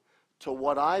according to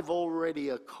what I've already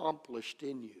accomplished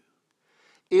in you,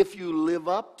 if you live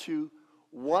up to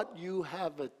what you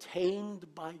have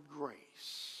attained by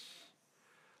grace,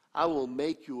 I will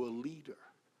make you a leader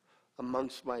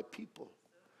amongst my people.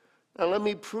 Now let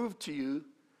me prove to you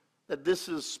that this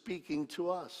is speaking to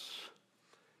us.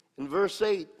 In verse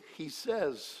 8, he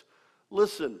says,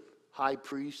 listen, high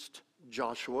priest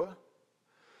Joshua,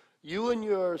 you and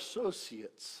your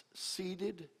associates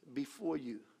seated before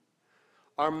you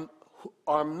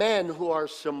are men who are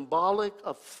symbolic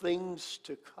of things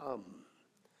to come.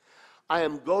 I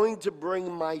am going to bring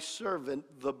my servant,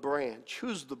 the branch.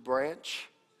 Who's the branch?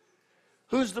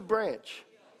 Who's the branch?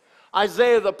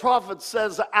 Isaiah the prophet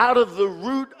says, out of the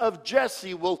root of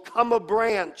Jesse will come a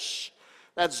branch.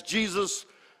 That's Jesus.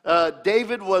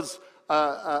 David was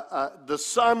the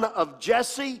son of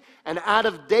Jesse, and out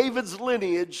of David's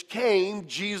lineage came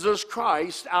Jesus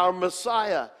Christ, our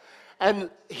Messiah. And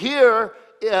here,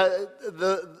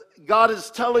 God is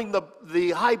telling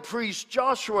the high priest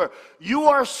Joshua, you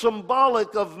are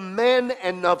symbolic of men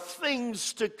and of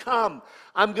things to come.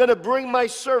 I'm going to bring my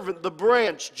servant, the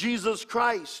branch, Jesus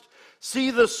Christ.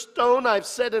 See the stone I've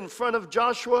set in front of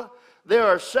Joshua? There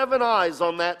are 7 eyes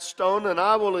on that stone, and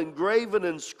I will engrave an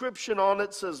inscription on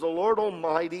it, says the Lord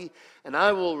Almighty, and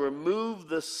I will remove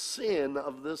the sin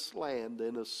of this land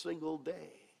in a single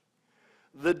day.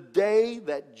 The day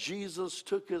that Jesus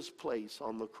took his place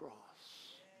on the cross.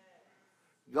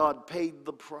 God paid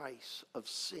the price of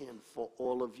sin for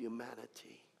all of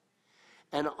humanity.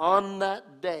 And on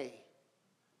that day,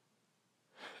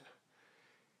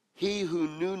 he who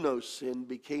knew no sin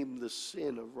became the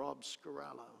sin of Rob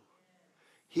Scarallo.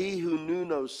 He who knew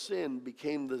no sin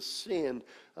became the sin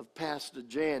of Pastor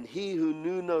Jan. He who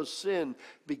knew no sin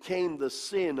became the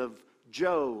sin of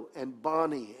Joe and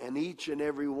Bonnie and each and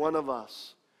every one of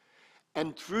us.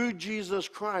 And through Jesus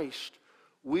Christ,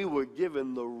 we were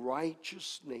given the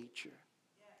righteous nature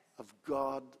of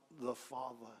God the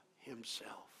Father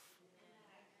himself.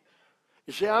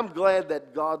 You see, I'm glad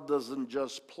that God doesn't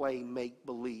just play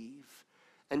make-believe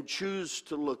and choose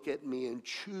to look at me and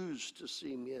choose to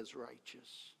see me as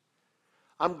righteous.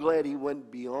 I'm glad he went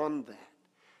beyond that.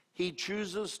 He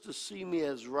chooses to see me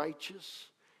as righteous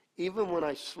even when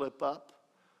I slip up,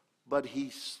 but he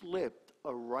slipped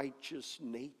a righteous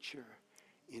nature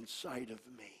inside of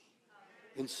me,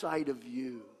 inside of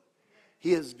you.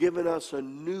 He has given us a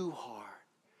new heart,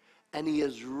 and he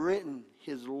has written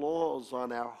his laws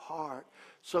on our heart.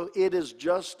 So it is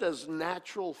just as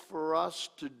natural for us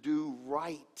to do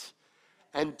right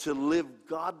and to live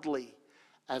godly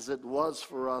as it was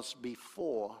for us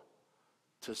before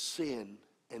to sin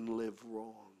and live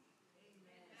wrong.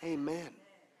 Amen.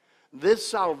 This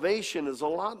salvation is a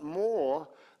lot more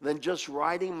than just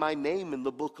writing my name in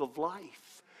the book of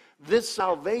life. This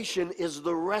salvation is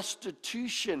the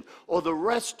restitution or the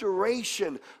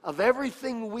restoration of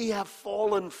everything we have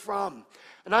fallen from.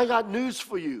 And I got news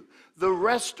for you. The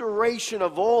restoration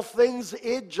of all things,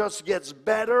 it just gets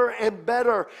better and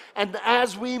better. And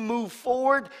as we move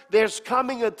forward, there's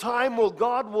coming a time where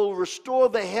God will restore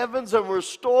the heavens and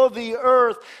restore the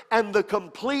earth. And the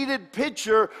completed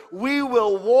picture, we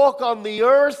will walk on the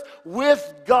earth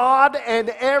with God, and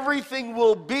everything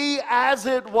will be as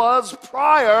it was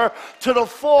prior to the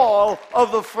fall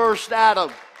of the first Adam.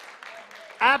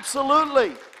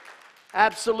 Absolutely.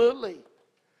 Absolutely.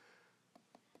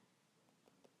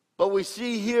 But we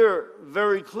see here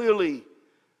very clearly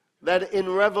that in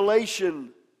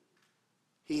Revelation,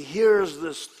 he hears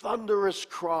this thunderous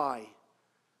cry.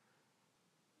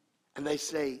 And they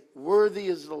say, "Worthy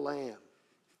is the Lamb."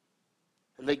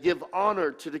 And they give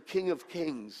honor to the King of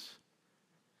Kings.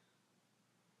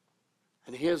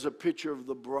 And here's a picture of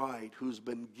the bride who's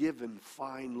been given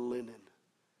fine linen.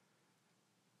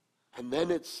 And then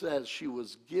it says she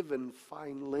was given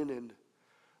fine linen,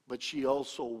 but she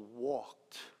also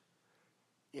walked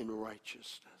in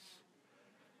righteousness.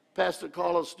 Pastor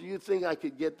Carlos, do you think I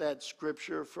could get that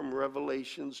scripture from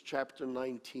Revelations chapter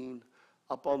 19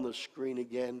 up on the screen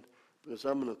again? Because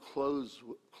I'm going to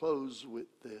close with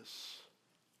this.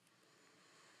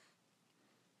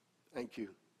 Thank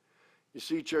you. You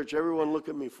see, church, everyone look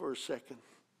at me for a second.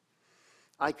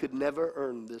 I could never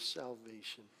earn this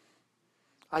salvation.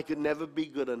 I could never be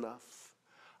good enough.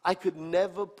 I could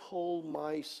never pull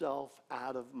myself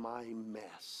out of my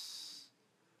mess.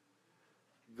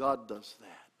 God does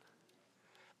that.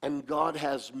 And God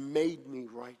has made me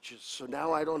righteous. So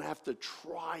now I don't have to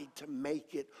try to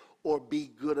make it or be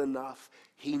good enough.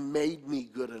 He made me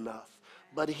good enough.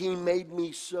 But he made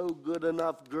me so good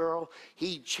enough, girl.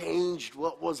 He changed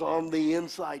what was on the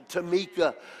inside.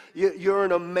 Tamika, you're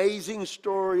an amazing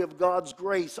story of God's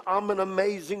grace. I'm an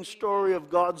amazing story of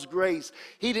God's grace.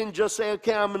 He didn't just say,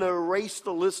 okay, I'm going to erase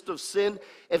the list of sin.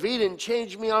 If he didn't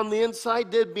change me on the inside,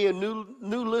 there'd be a new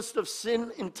list of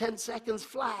sin in 10 seconds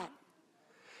flat.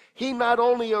 He not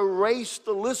only erased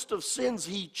the list of sins,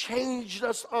 he changed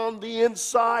us on the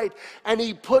inside, and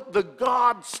he put the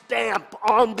God stamp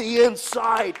on the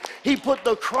inside. He put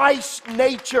the Christ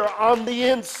nature on the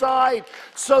inside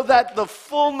so that the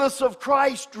fullness of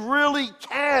Christ really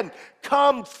can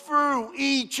come through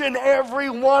each and every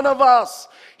one of us.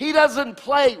 He doesn't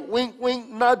play wink, wink,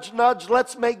 nudge, nudge,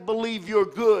 let's make believe you're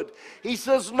good. He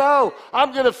says, no,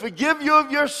 I'm going to forgive you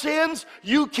of your sins.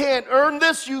 You can't earn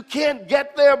this. You can't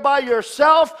get there by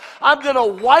yourself. I'm going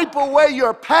to wipe away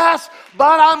your past,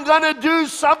 but I'm going to do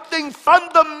something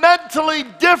fundamentally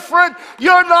different.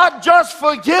 You're not just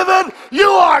forgiven, you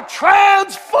are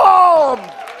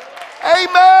transformed.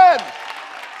 Amen.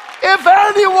 If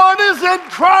anyone is in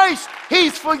Christ,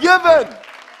 he's forgiven.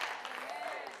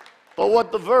 But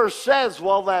what the verse says,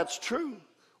 well, that's true.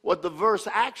 What the verse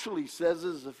actually says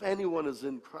is if anyone is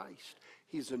in Christ,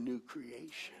 he's a new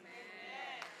creation.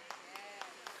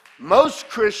 Most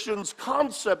Christians'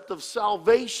 concept of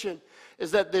salvation is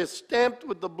that they're stamped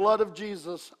with the blood of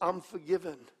Jesus, I'm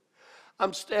forgiven.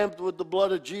 I'm stamped with the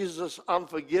blood of Jesus, I'm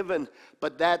forgiven.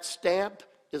 But that stamp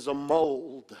is a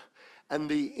mold. And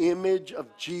the image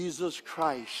of Jesus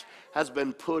Christ has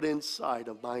been put inside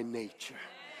of my nature.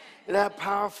 Isn't that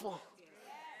powerful?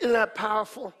 Isn't that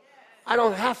powerful? I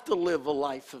don't have to live a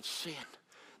life of sin.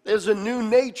 There's a new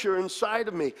nature inside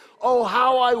of me. Oh,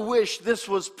 how I wish this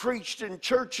was preached in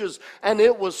churches and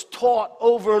it was taught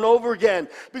over and over again.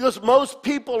 Because most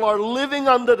people are living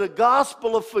under the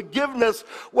gospel of forgiveness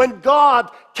when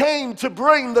God came to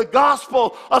bring the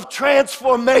gospel of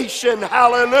transformation.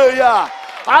 Hallelujah.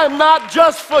 I am not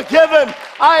just forgiven.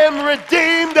 I am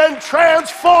redeemed and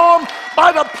transformed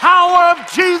by the power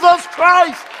of Jesus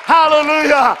Christ.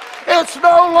 Hallelujah. It's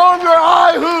no longer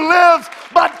I who lives,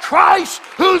 but Christ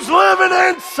who's living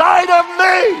inside of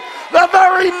me. The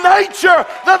very nature,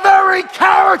 the very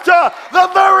character, the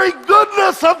very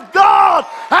goodness of God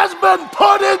has been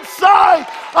put inside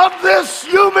of this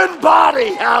human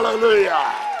body. Hallelujah.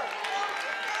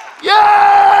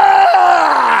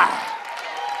 Yeah!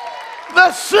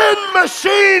 The sin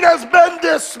machine has been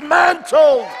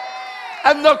dismantled,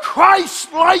 and the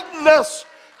Christ likeness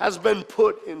has been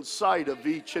put inside of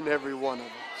each and every one of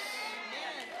us.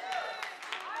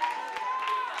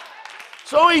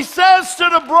 So he says to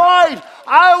the bride,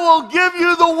 I will give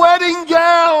you the wedding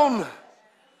gown,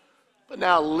 but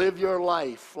now live your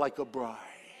life like a bride.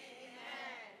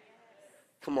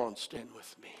 Come on, stand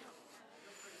with me.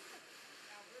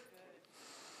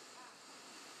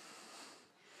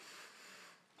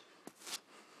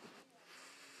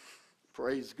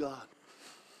 Praise God.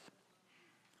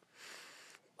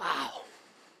 Wow.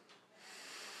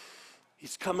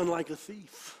 He's coming like a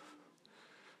thief.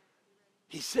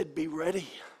 He said, be ready.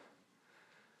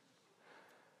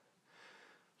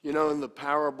 You know, in the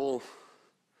parable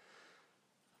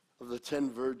of the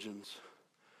 10 virgins,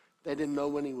 they didn't know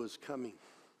when he was coming.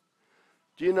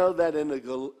 Do you know that in a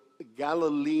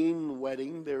Galilean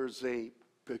wedding, there's a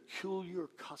peculiar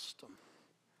custom?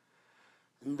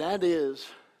 And that is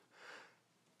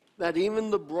that even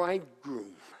the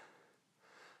bridegroom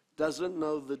doesn't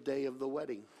know the day of the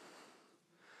wedding.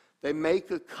 They make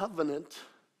a covenant,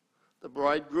 the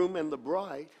bridegroom and the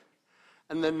bride,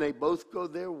 and then they both go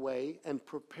their way and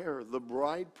prepare. The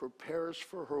bride prepares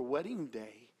for her wedding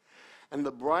day, and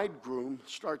the bridegroom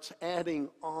starts adding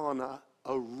on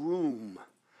a room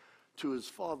to his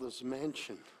father's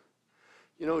mansion.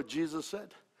 You know what Jesus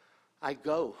said? I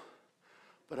go,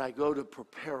 but I go to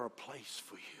prepare a place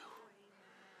for you.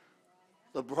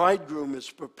 The bridegroom is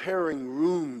preparing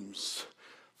rooms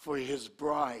for his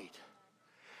bride.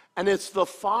 And it's the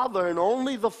father and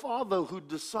only the father who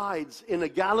decides. In a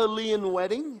Galilean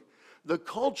wedding, the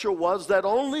culture was that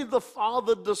only the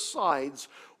father decides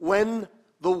when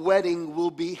the wedding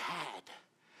will be had.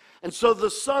 And so the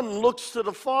son looks to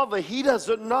the father. He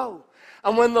doesn't know.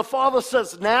 And when the father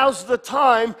says, now's the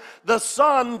time, the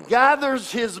son gathers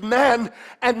his men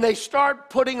and they start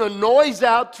putting a noise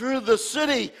out through the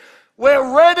city.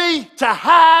 We're ready to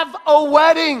have a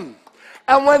wedding.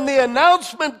 And when the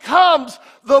announcement comes,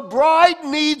 the bride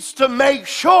needs to make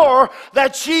sure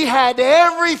that she had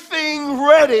everything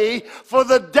ready for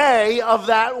the day of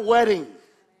that wedding.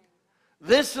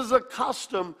 This is a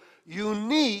custom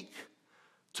unique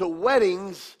to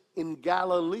weddings in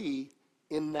Galilee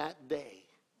in that day.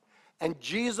 And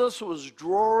Jesus was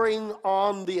drawing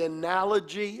on the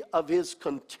analogy of his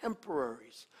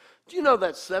contemporaries. Do you know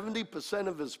that 70%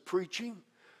 of his preaching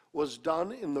was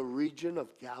done in the region of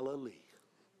Galilee?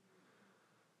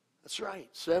 That's right,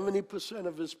 70%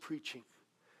 of his preaching.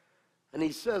 And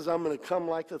he says, I'm going to come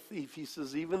like a thief. He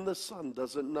says, even the Son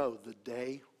doesn't know the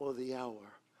day or the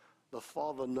hour. The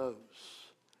Father knows.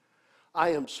 I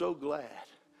am so glad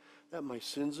that my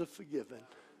sins are forgiven.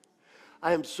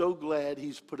 I am so glad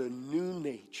he's put a new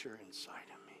nature inside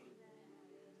of me.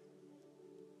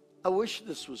 I wish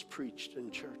this was preached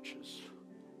in churches.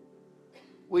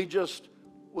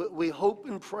 We hope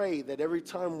and pray that every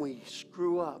time we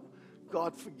screw up,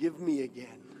 God, forgive me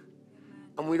again.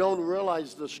 And we don't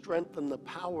realize the strength and the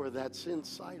power that's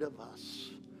inside of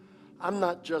us. I'm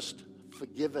not just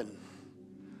forgiven.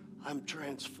 I'm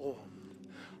transformed.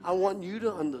 I want you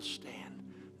to understand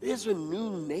there's a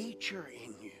new nature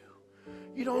in you.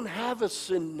 You don't have a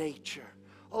sin nature.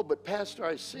 Oh, but Pastor,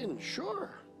 I sinned. Sure.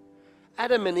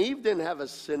 Adam and Eve didn't have a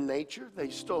sin nature. They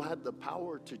still had the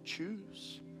power to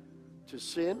choose to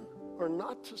sin or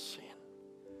not to sin.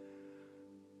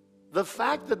 The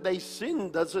fact that they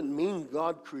sinned doesn't mean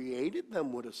God created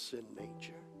them with a sin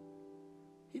nature.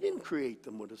 He didn't create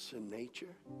them with a sin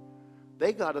nature.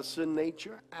 They got a sin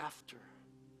nature after.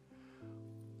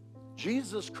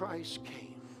 Jesus Christ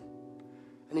came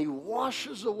and he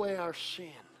washes away our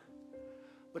sin.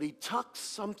 But he tucks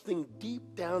something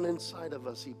deep down inside of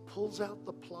us. He pulls out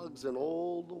the plugs and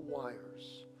all the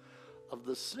wires of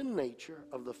the sin nature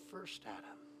of the first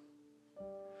Adam.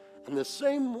 And the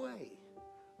same way,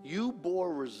 you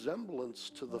bore resemblance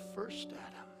to the first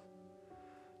Adam.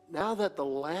 Now that the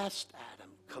last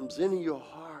Adam comes into your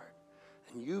heart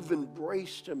and you've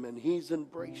embraced him and he's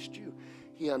embraced you,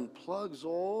 he unplugs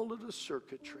all of the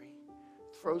circuitry,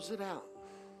 throws it out.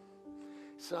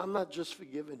 He said, I'm not just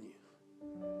forgiving you.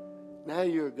 Now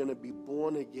you're going to be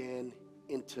born again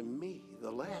into me,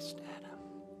 the last Adam.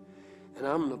 And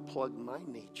I'm going to plug my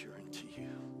nature into you.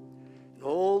 And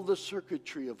all the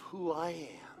circuitry of who I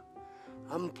am,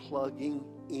 I'm plugging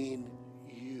in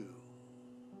you.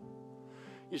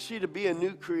 You see, to be a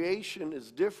new creation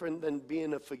is different than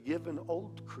being a forgiven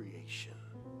old creation.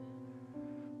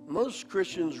 Most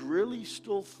Christians really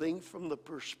still think from the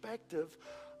perspective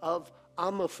of,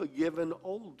 I'm a forgiven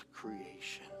old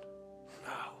creation.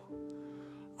 No,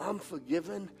 I'm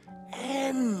forgiven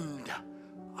and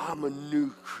I'm a new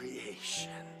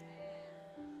creation.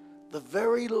 The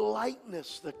very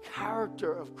likeness, the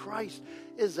character of Christ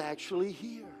is actually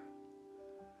here.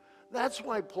 That's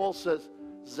why Paul says,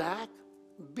 Zach,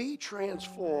 be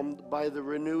transformed by the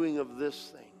renewing of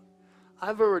this thing.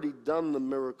 I've already done the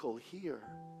miracle here,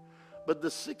 but the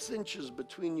 6 inches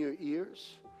between your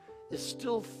ears is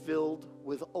still filled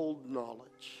with old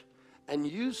knowledge, and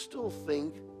you still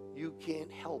think you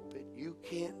can't help it, you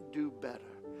can't do better.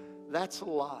 That's a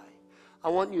lie. I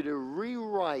want you to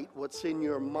rewrite what's in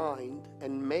your mind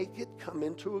and make it come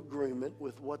into agreement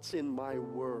with what's in my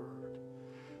word.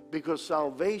 Because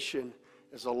salvation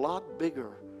is a lot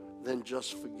bigger than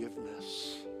just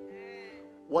forgiveness.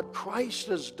 What Christ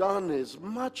has done is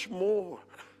much more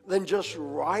than just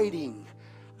writing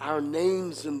our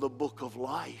names in the book of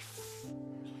life.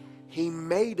 He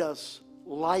made us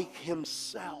like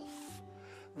himself.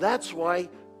 That's why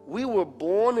we were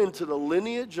born into the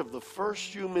lineage of the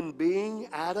first human being,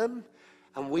 Adam,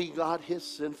 and we got his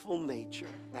sinful nature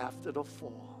after the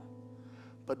fall.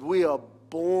 But we are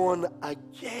born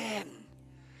again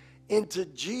into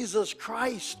Jesus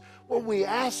Christ when we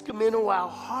ask him into our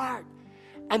heart.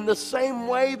 And the same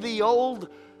way the old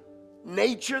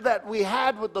nature that we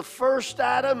had with the first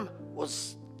Adam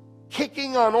was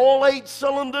kicking on all 8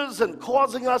 cylinders and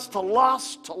causing us to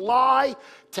lust, to lie,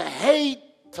 to hate,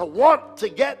 to want to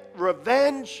get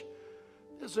revenge,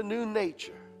 there's a new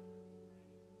nature.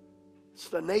 It's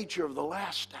the nature of the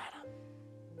last Adam.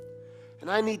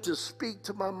 And I need to speak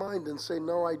to my mind and say,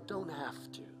 no, I don't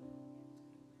have to.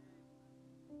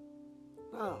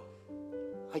 No,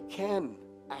 I can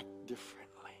act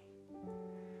differently.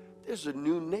 There's a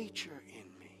new nature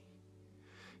in me.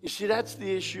 You see, that's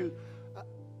the issue.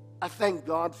 I thank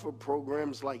God for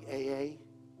programs like AA,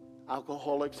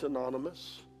 Alcoholics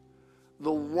Anonymous.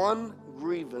 The one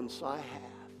grievance I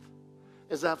have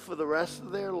is that for the rest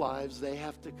of their lives, they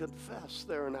have to confess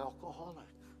they're an alcoholic.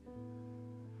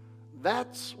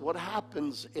 That's what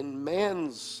happens in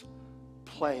man's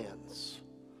plans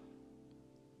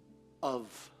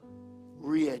of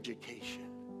re-education.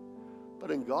 But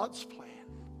in God's plan,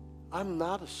 I'm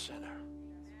not a sinner.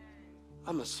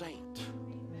 I'm a saint.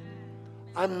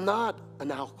 I'm not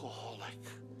an alcoholic.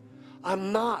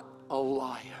 I'm not a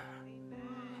liar.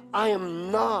 I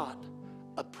am not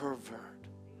a pervert.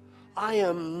 I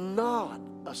am not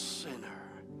a sinner.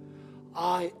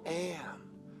 I am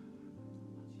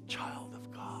a child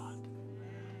of God.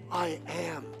 I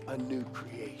am a new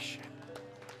creation.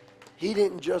 He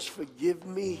didn't just forgive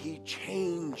me, he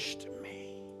changed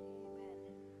me.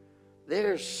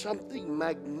 There's something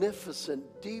magnificent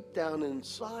deep down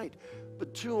inside,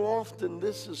 but too often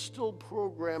this is still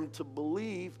programmed to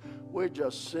believe we're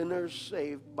just sinners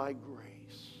saved by grace.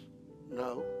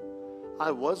 No,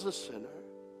 I was a sinner.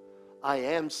 I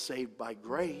am saved by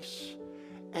grace,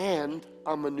 and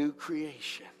I'm a new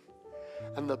creation.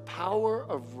 And the power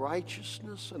of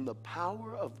righteousness and the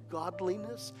power of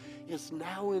godliness is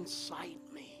now inside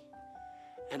me.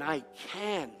 And I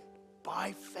can,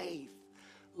 by faith,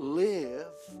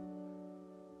 live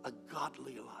a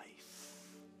godly life.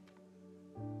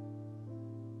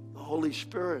 The Holy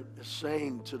Spirit is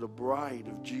saying to the bride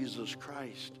of Jesus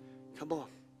Christ, come on,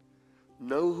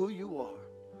 know who you are.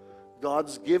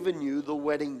 God's given you the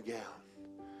wedding gown.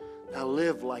 Now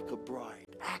live like a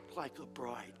bride, act like a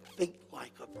bride, think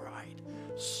like a bride,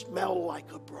 smell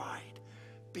like a bride.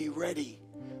 Be ready.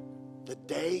 The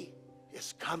day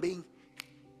is coming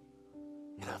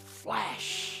in a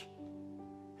flash,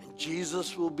 and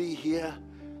Jesus will be here,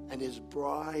 and his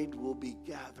bride will be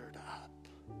gathered up.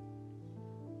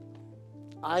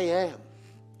 I am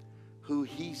who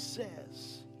he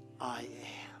says I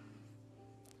am.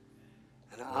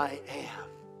 And I am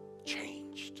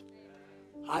changed.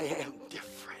 I am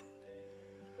different.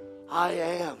 I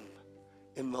am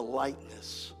in the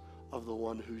likeness of the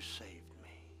one who saved me.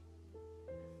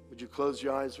 Would you close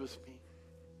your eyes with me?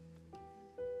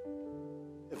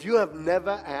 If If you have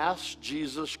never asked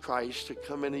Jesus Christ to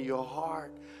come into your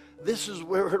heart, this is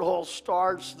where it all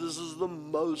starts. This is the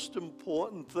most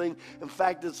important thing. In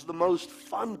fact, it's the most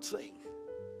fun thing.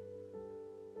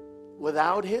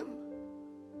 Without him,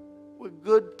 we're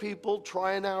good people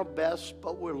trying our best,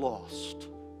 but we're lost.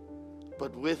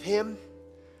 But with him,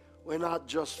 we're not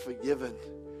just forgiven.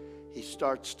 He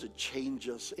starts to change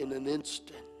us in an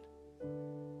instant.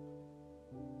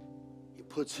 He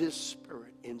puts his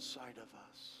Spirit inside of us.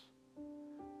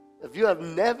 If you have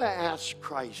never asked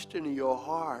Christ into your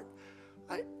heart,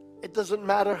 it doesn't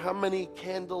matter how many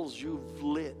candles you've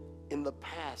lit in the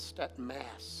past at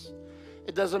Mass.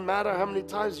 It doesn't matter how many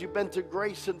times you've been to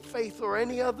Grace and Faith or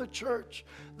any other church.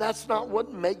 That's not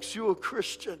what makes you a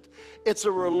Christian. It's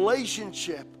a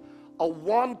relationship, a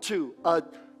want to, a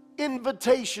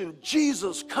invitation.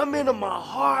 Jesus, come into my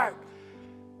heart.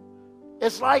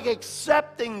 It's like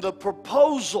accepting the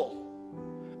proposal.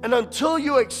 And until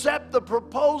you accept the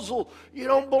proposal, you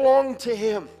don't belong to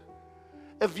him.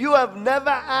 If you have never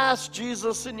asked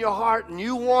Jesus in your heart and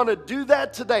you want to do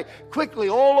that today, quickly,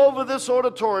 all over this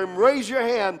auditorium, raise your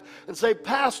hand and say,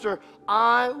 Pastor,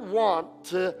 I want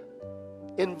to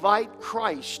invite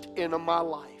Christ into my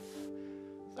life.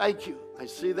 Thank you. I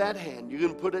see that hand. You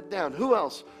can put it down. Who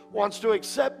else wants to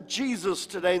accept Jesus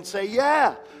today and say,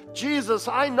 yeah, Jesus,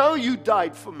 I know you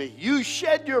died for me. You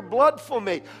shed your blood for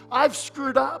me. I've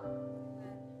screwed up,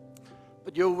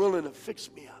 but you're willing to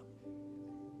fix me up.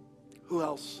 Who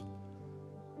else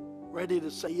ready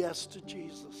to say yes to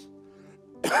Jesus?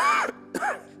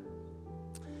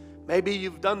 Maybe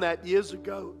you've done that years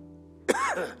ago.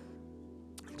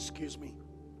 Excuse me.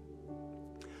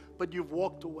 But you've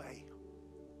walked away.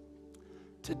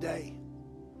 Today,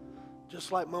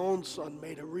 just like my own son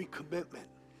made a recommitment,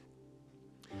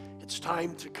 it's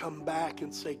time to come back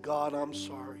and say, God, I'm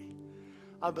sorry.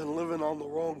 I've been living on the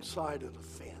wrong side of the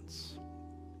fence.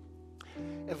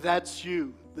 If that's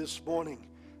you this morning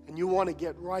and you want to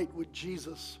get right with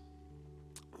Jesus,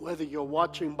 whether you're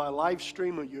watching by live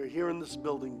stream or you're here in this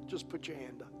building, just put your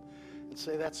hand up and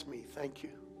say, that's me. Thank you.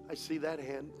 I see that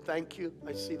hand. Thank you.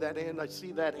 I see that hand. I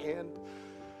see that hand.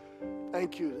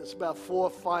 Thank you. There's about 4 or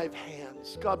 5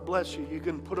 hands. God bless you. You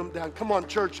can put them down. Come on,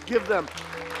 church. Give them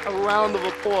a round of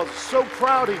applause. So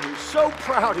proud of you. So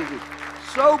proud of you.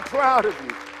 So proud of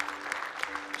you.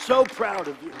 So proud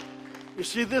of you. You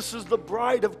see, this is the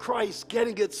bride of Christ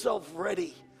getting itself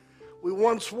ready. We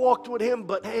once walked with him,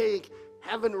 but hey,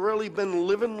 haven't really been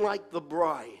living like the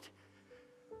bride.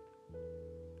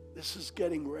 This is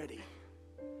getting ready.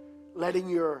 Letting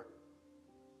your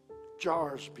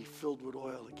jars be filled with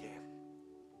oil again.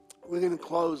 We're going to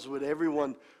close with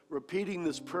everyone repeating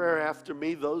this prayer after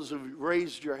me. Those who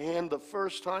raised your hand the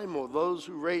first time or those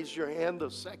who raised your hand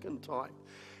the second time.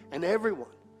 And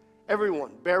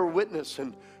everyone, bear witness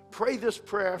and pray this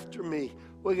prayer after me.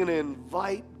 We're going to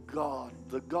invite God,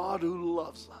 the God who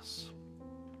loves us,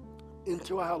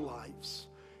 into our lives.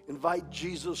 Invite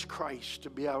Jesus Christ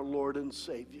to be our Lord and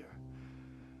Savior.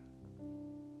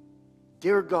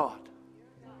 Dear God,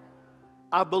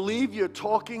 I believe you're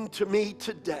talking to me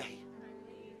today.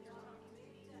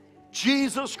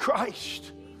 Jesus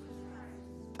Christ,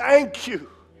 thank you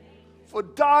for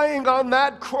dying on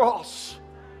that cross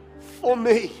for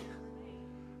me.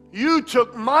 You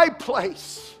took my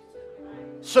place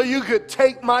so you could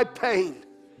take my pain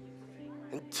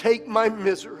and take my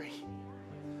misery.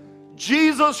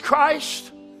 Jesus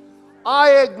Christ,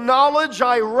 I acknowledge,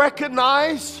 I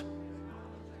recognize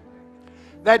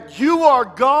that you are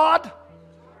God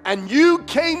and you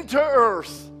came to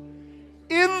earth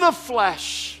in the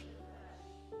flesh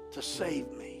to save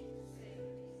me.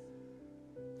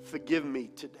 Forgive me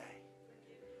today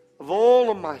of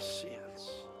all of my sins.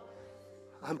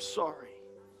 I'm sorry.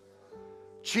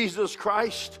 Jesus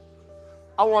Christ,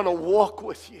 I want to walk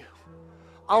with you.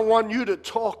 I want you to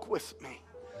talk with me.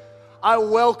 I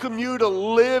welcome you to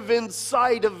live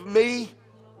inside of me.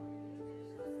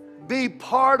 Be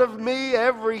part of me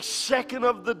every second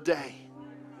of the day.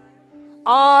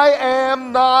 I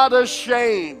am not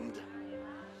ashamed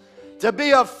to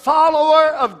be a follower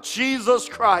of Jesus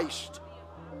Christ.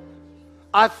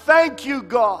 I thank you,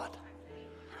 God,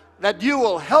 that you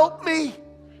will help me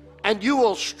and you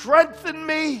will strengthen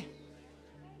me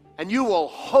and you will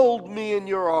hold me in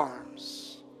your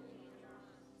arms.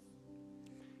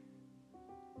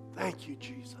 Thank you,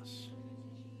 Jesus,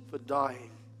 for dying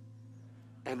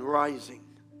and rising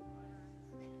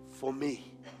for me.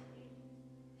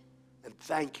 And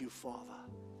thank you, Father,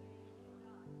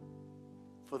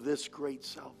 for this great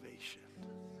salvation.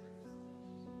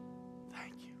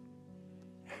 Thank you.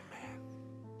 Amen.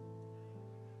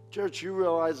 Church, you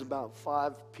realize about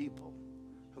 5 people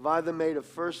have either made a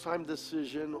first-time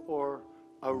decision or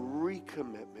a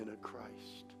recommitment of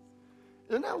Christ.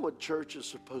 Isn't that what church is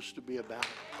supposed to be about?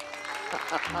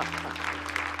 Amen.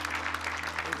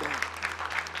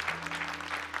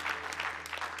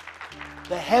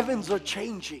 The heavens are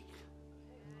changing.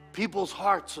 People's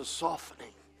hearts are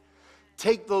softening.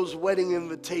 Take those wedding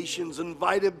invitations,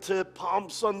 invite them to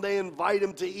Palm Sunday, invite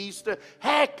them to Easter.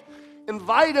 Heck,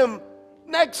 invite them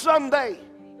next Sunday.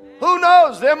 Who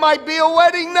knows? There might be a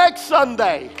wedding next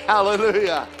Sunday.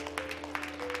 Hallelujah.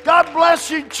 God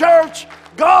bless you, church.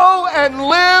 Go and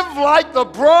live like the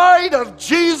bride of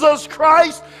Jesus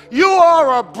Christ. You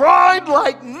are a bride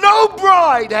like no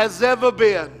bride has ever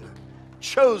been,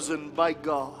 chosen by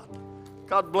God.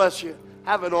 God bless you.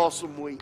 Have an awesome week.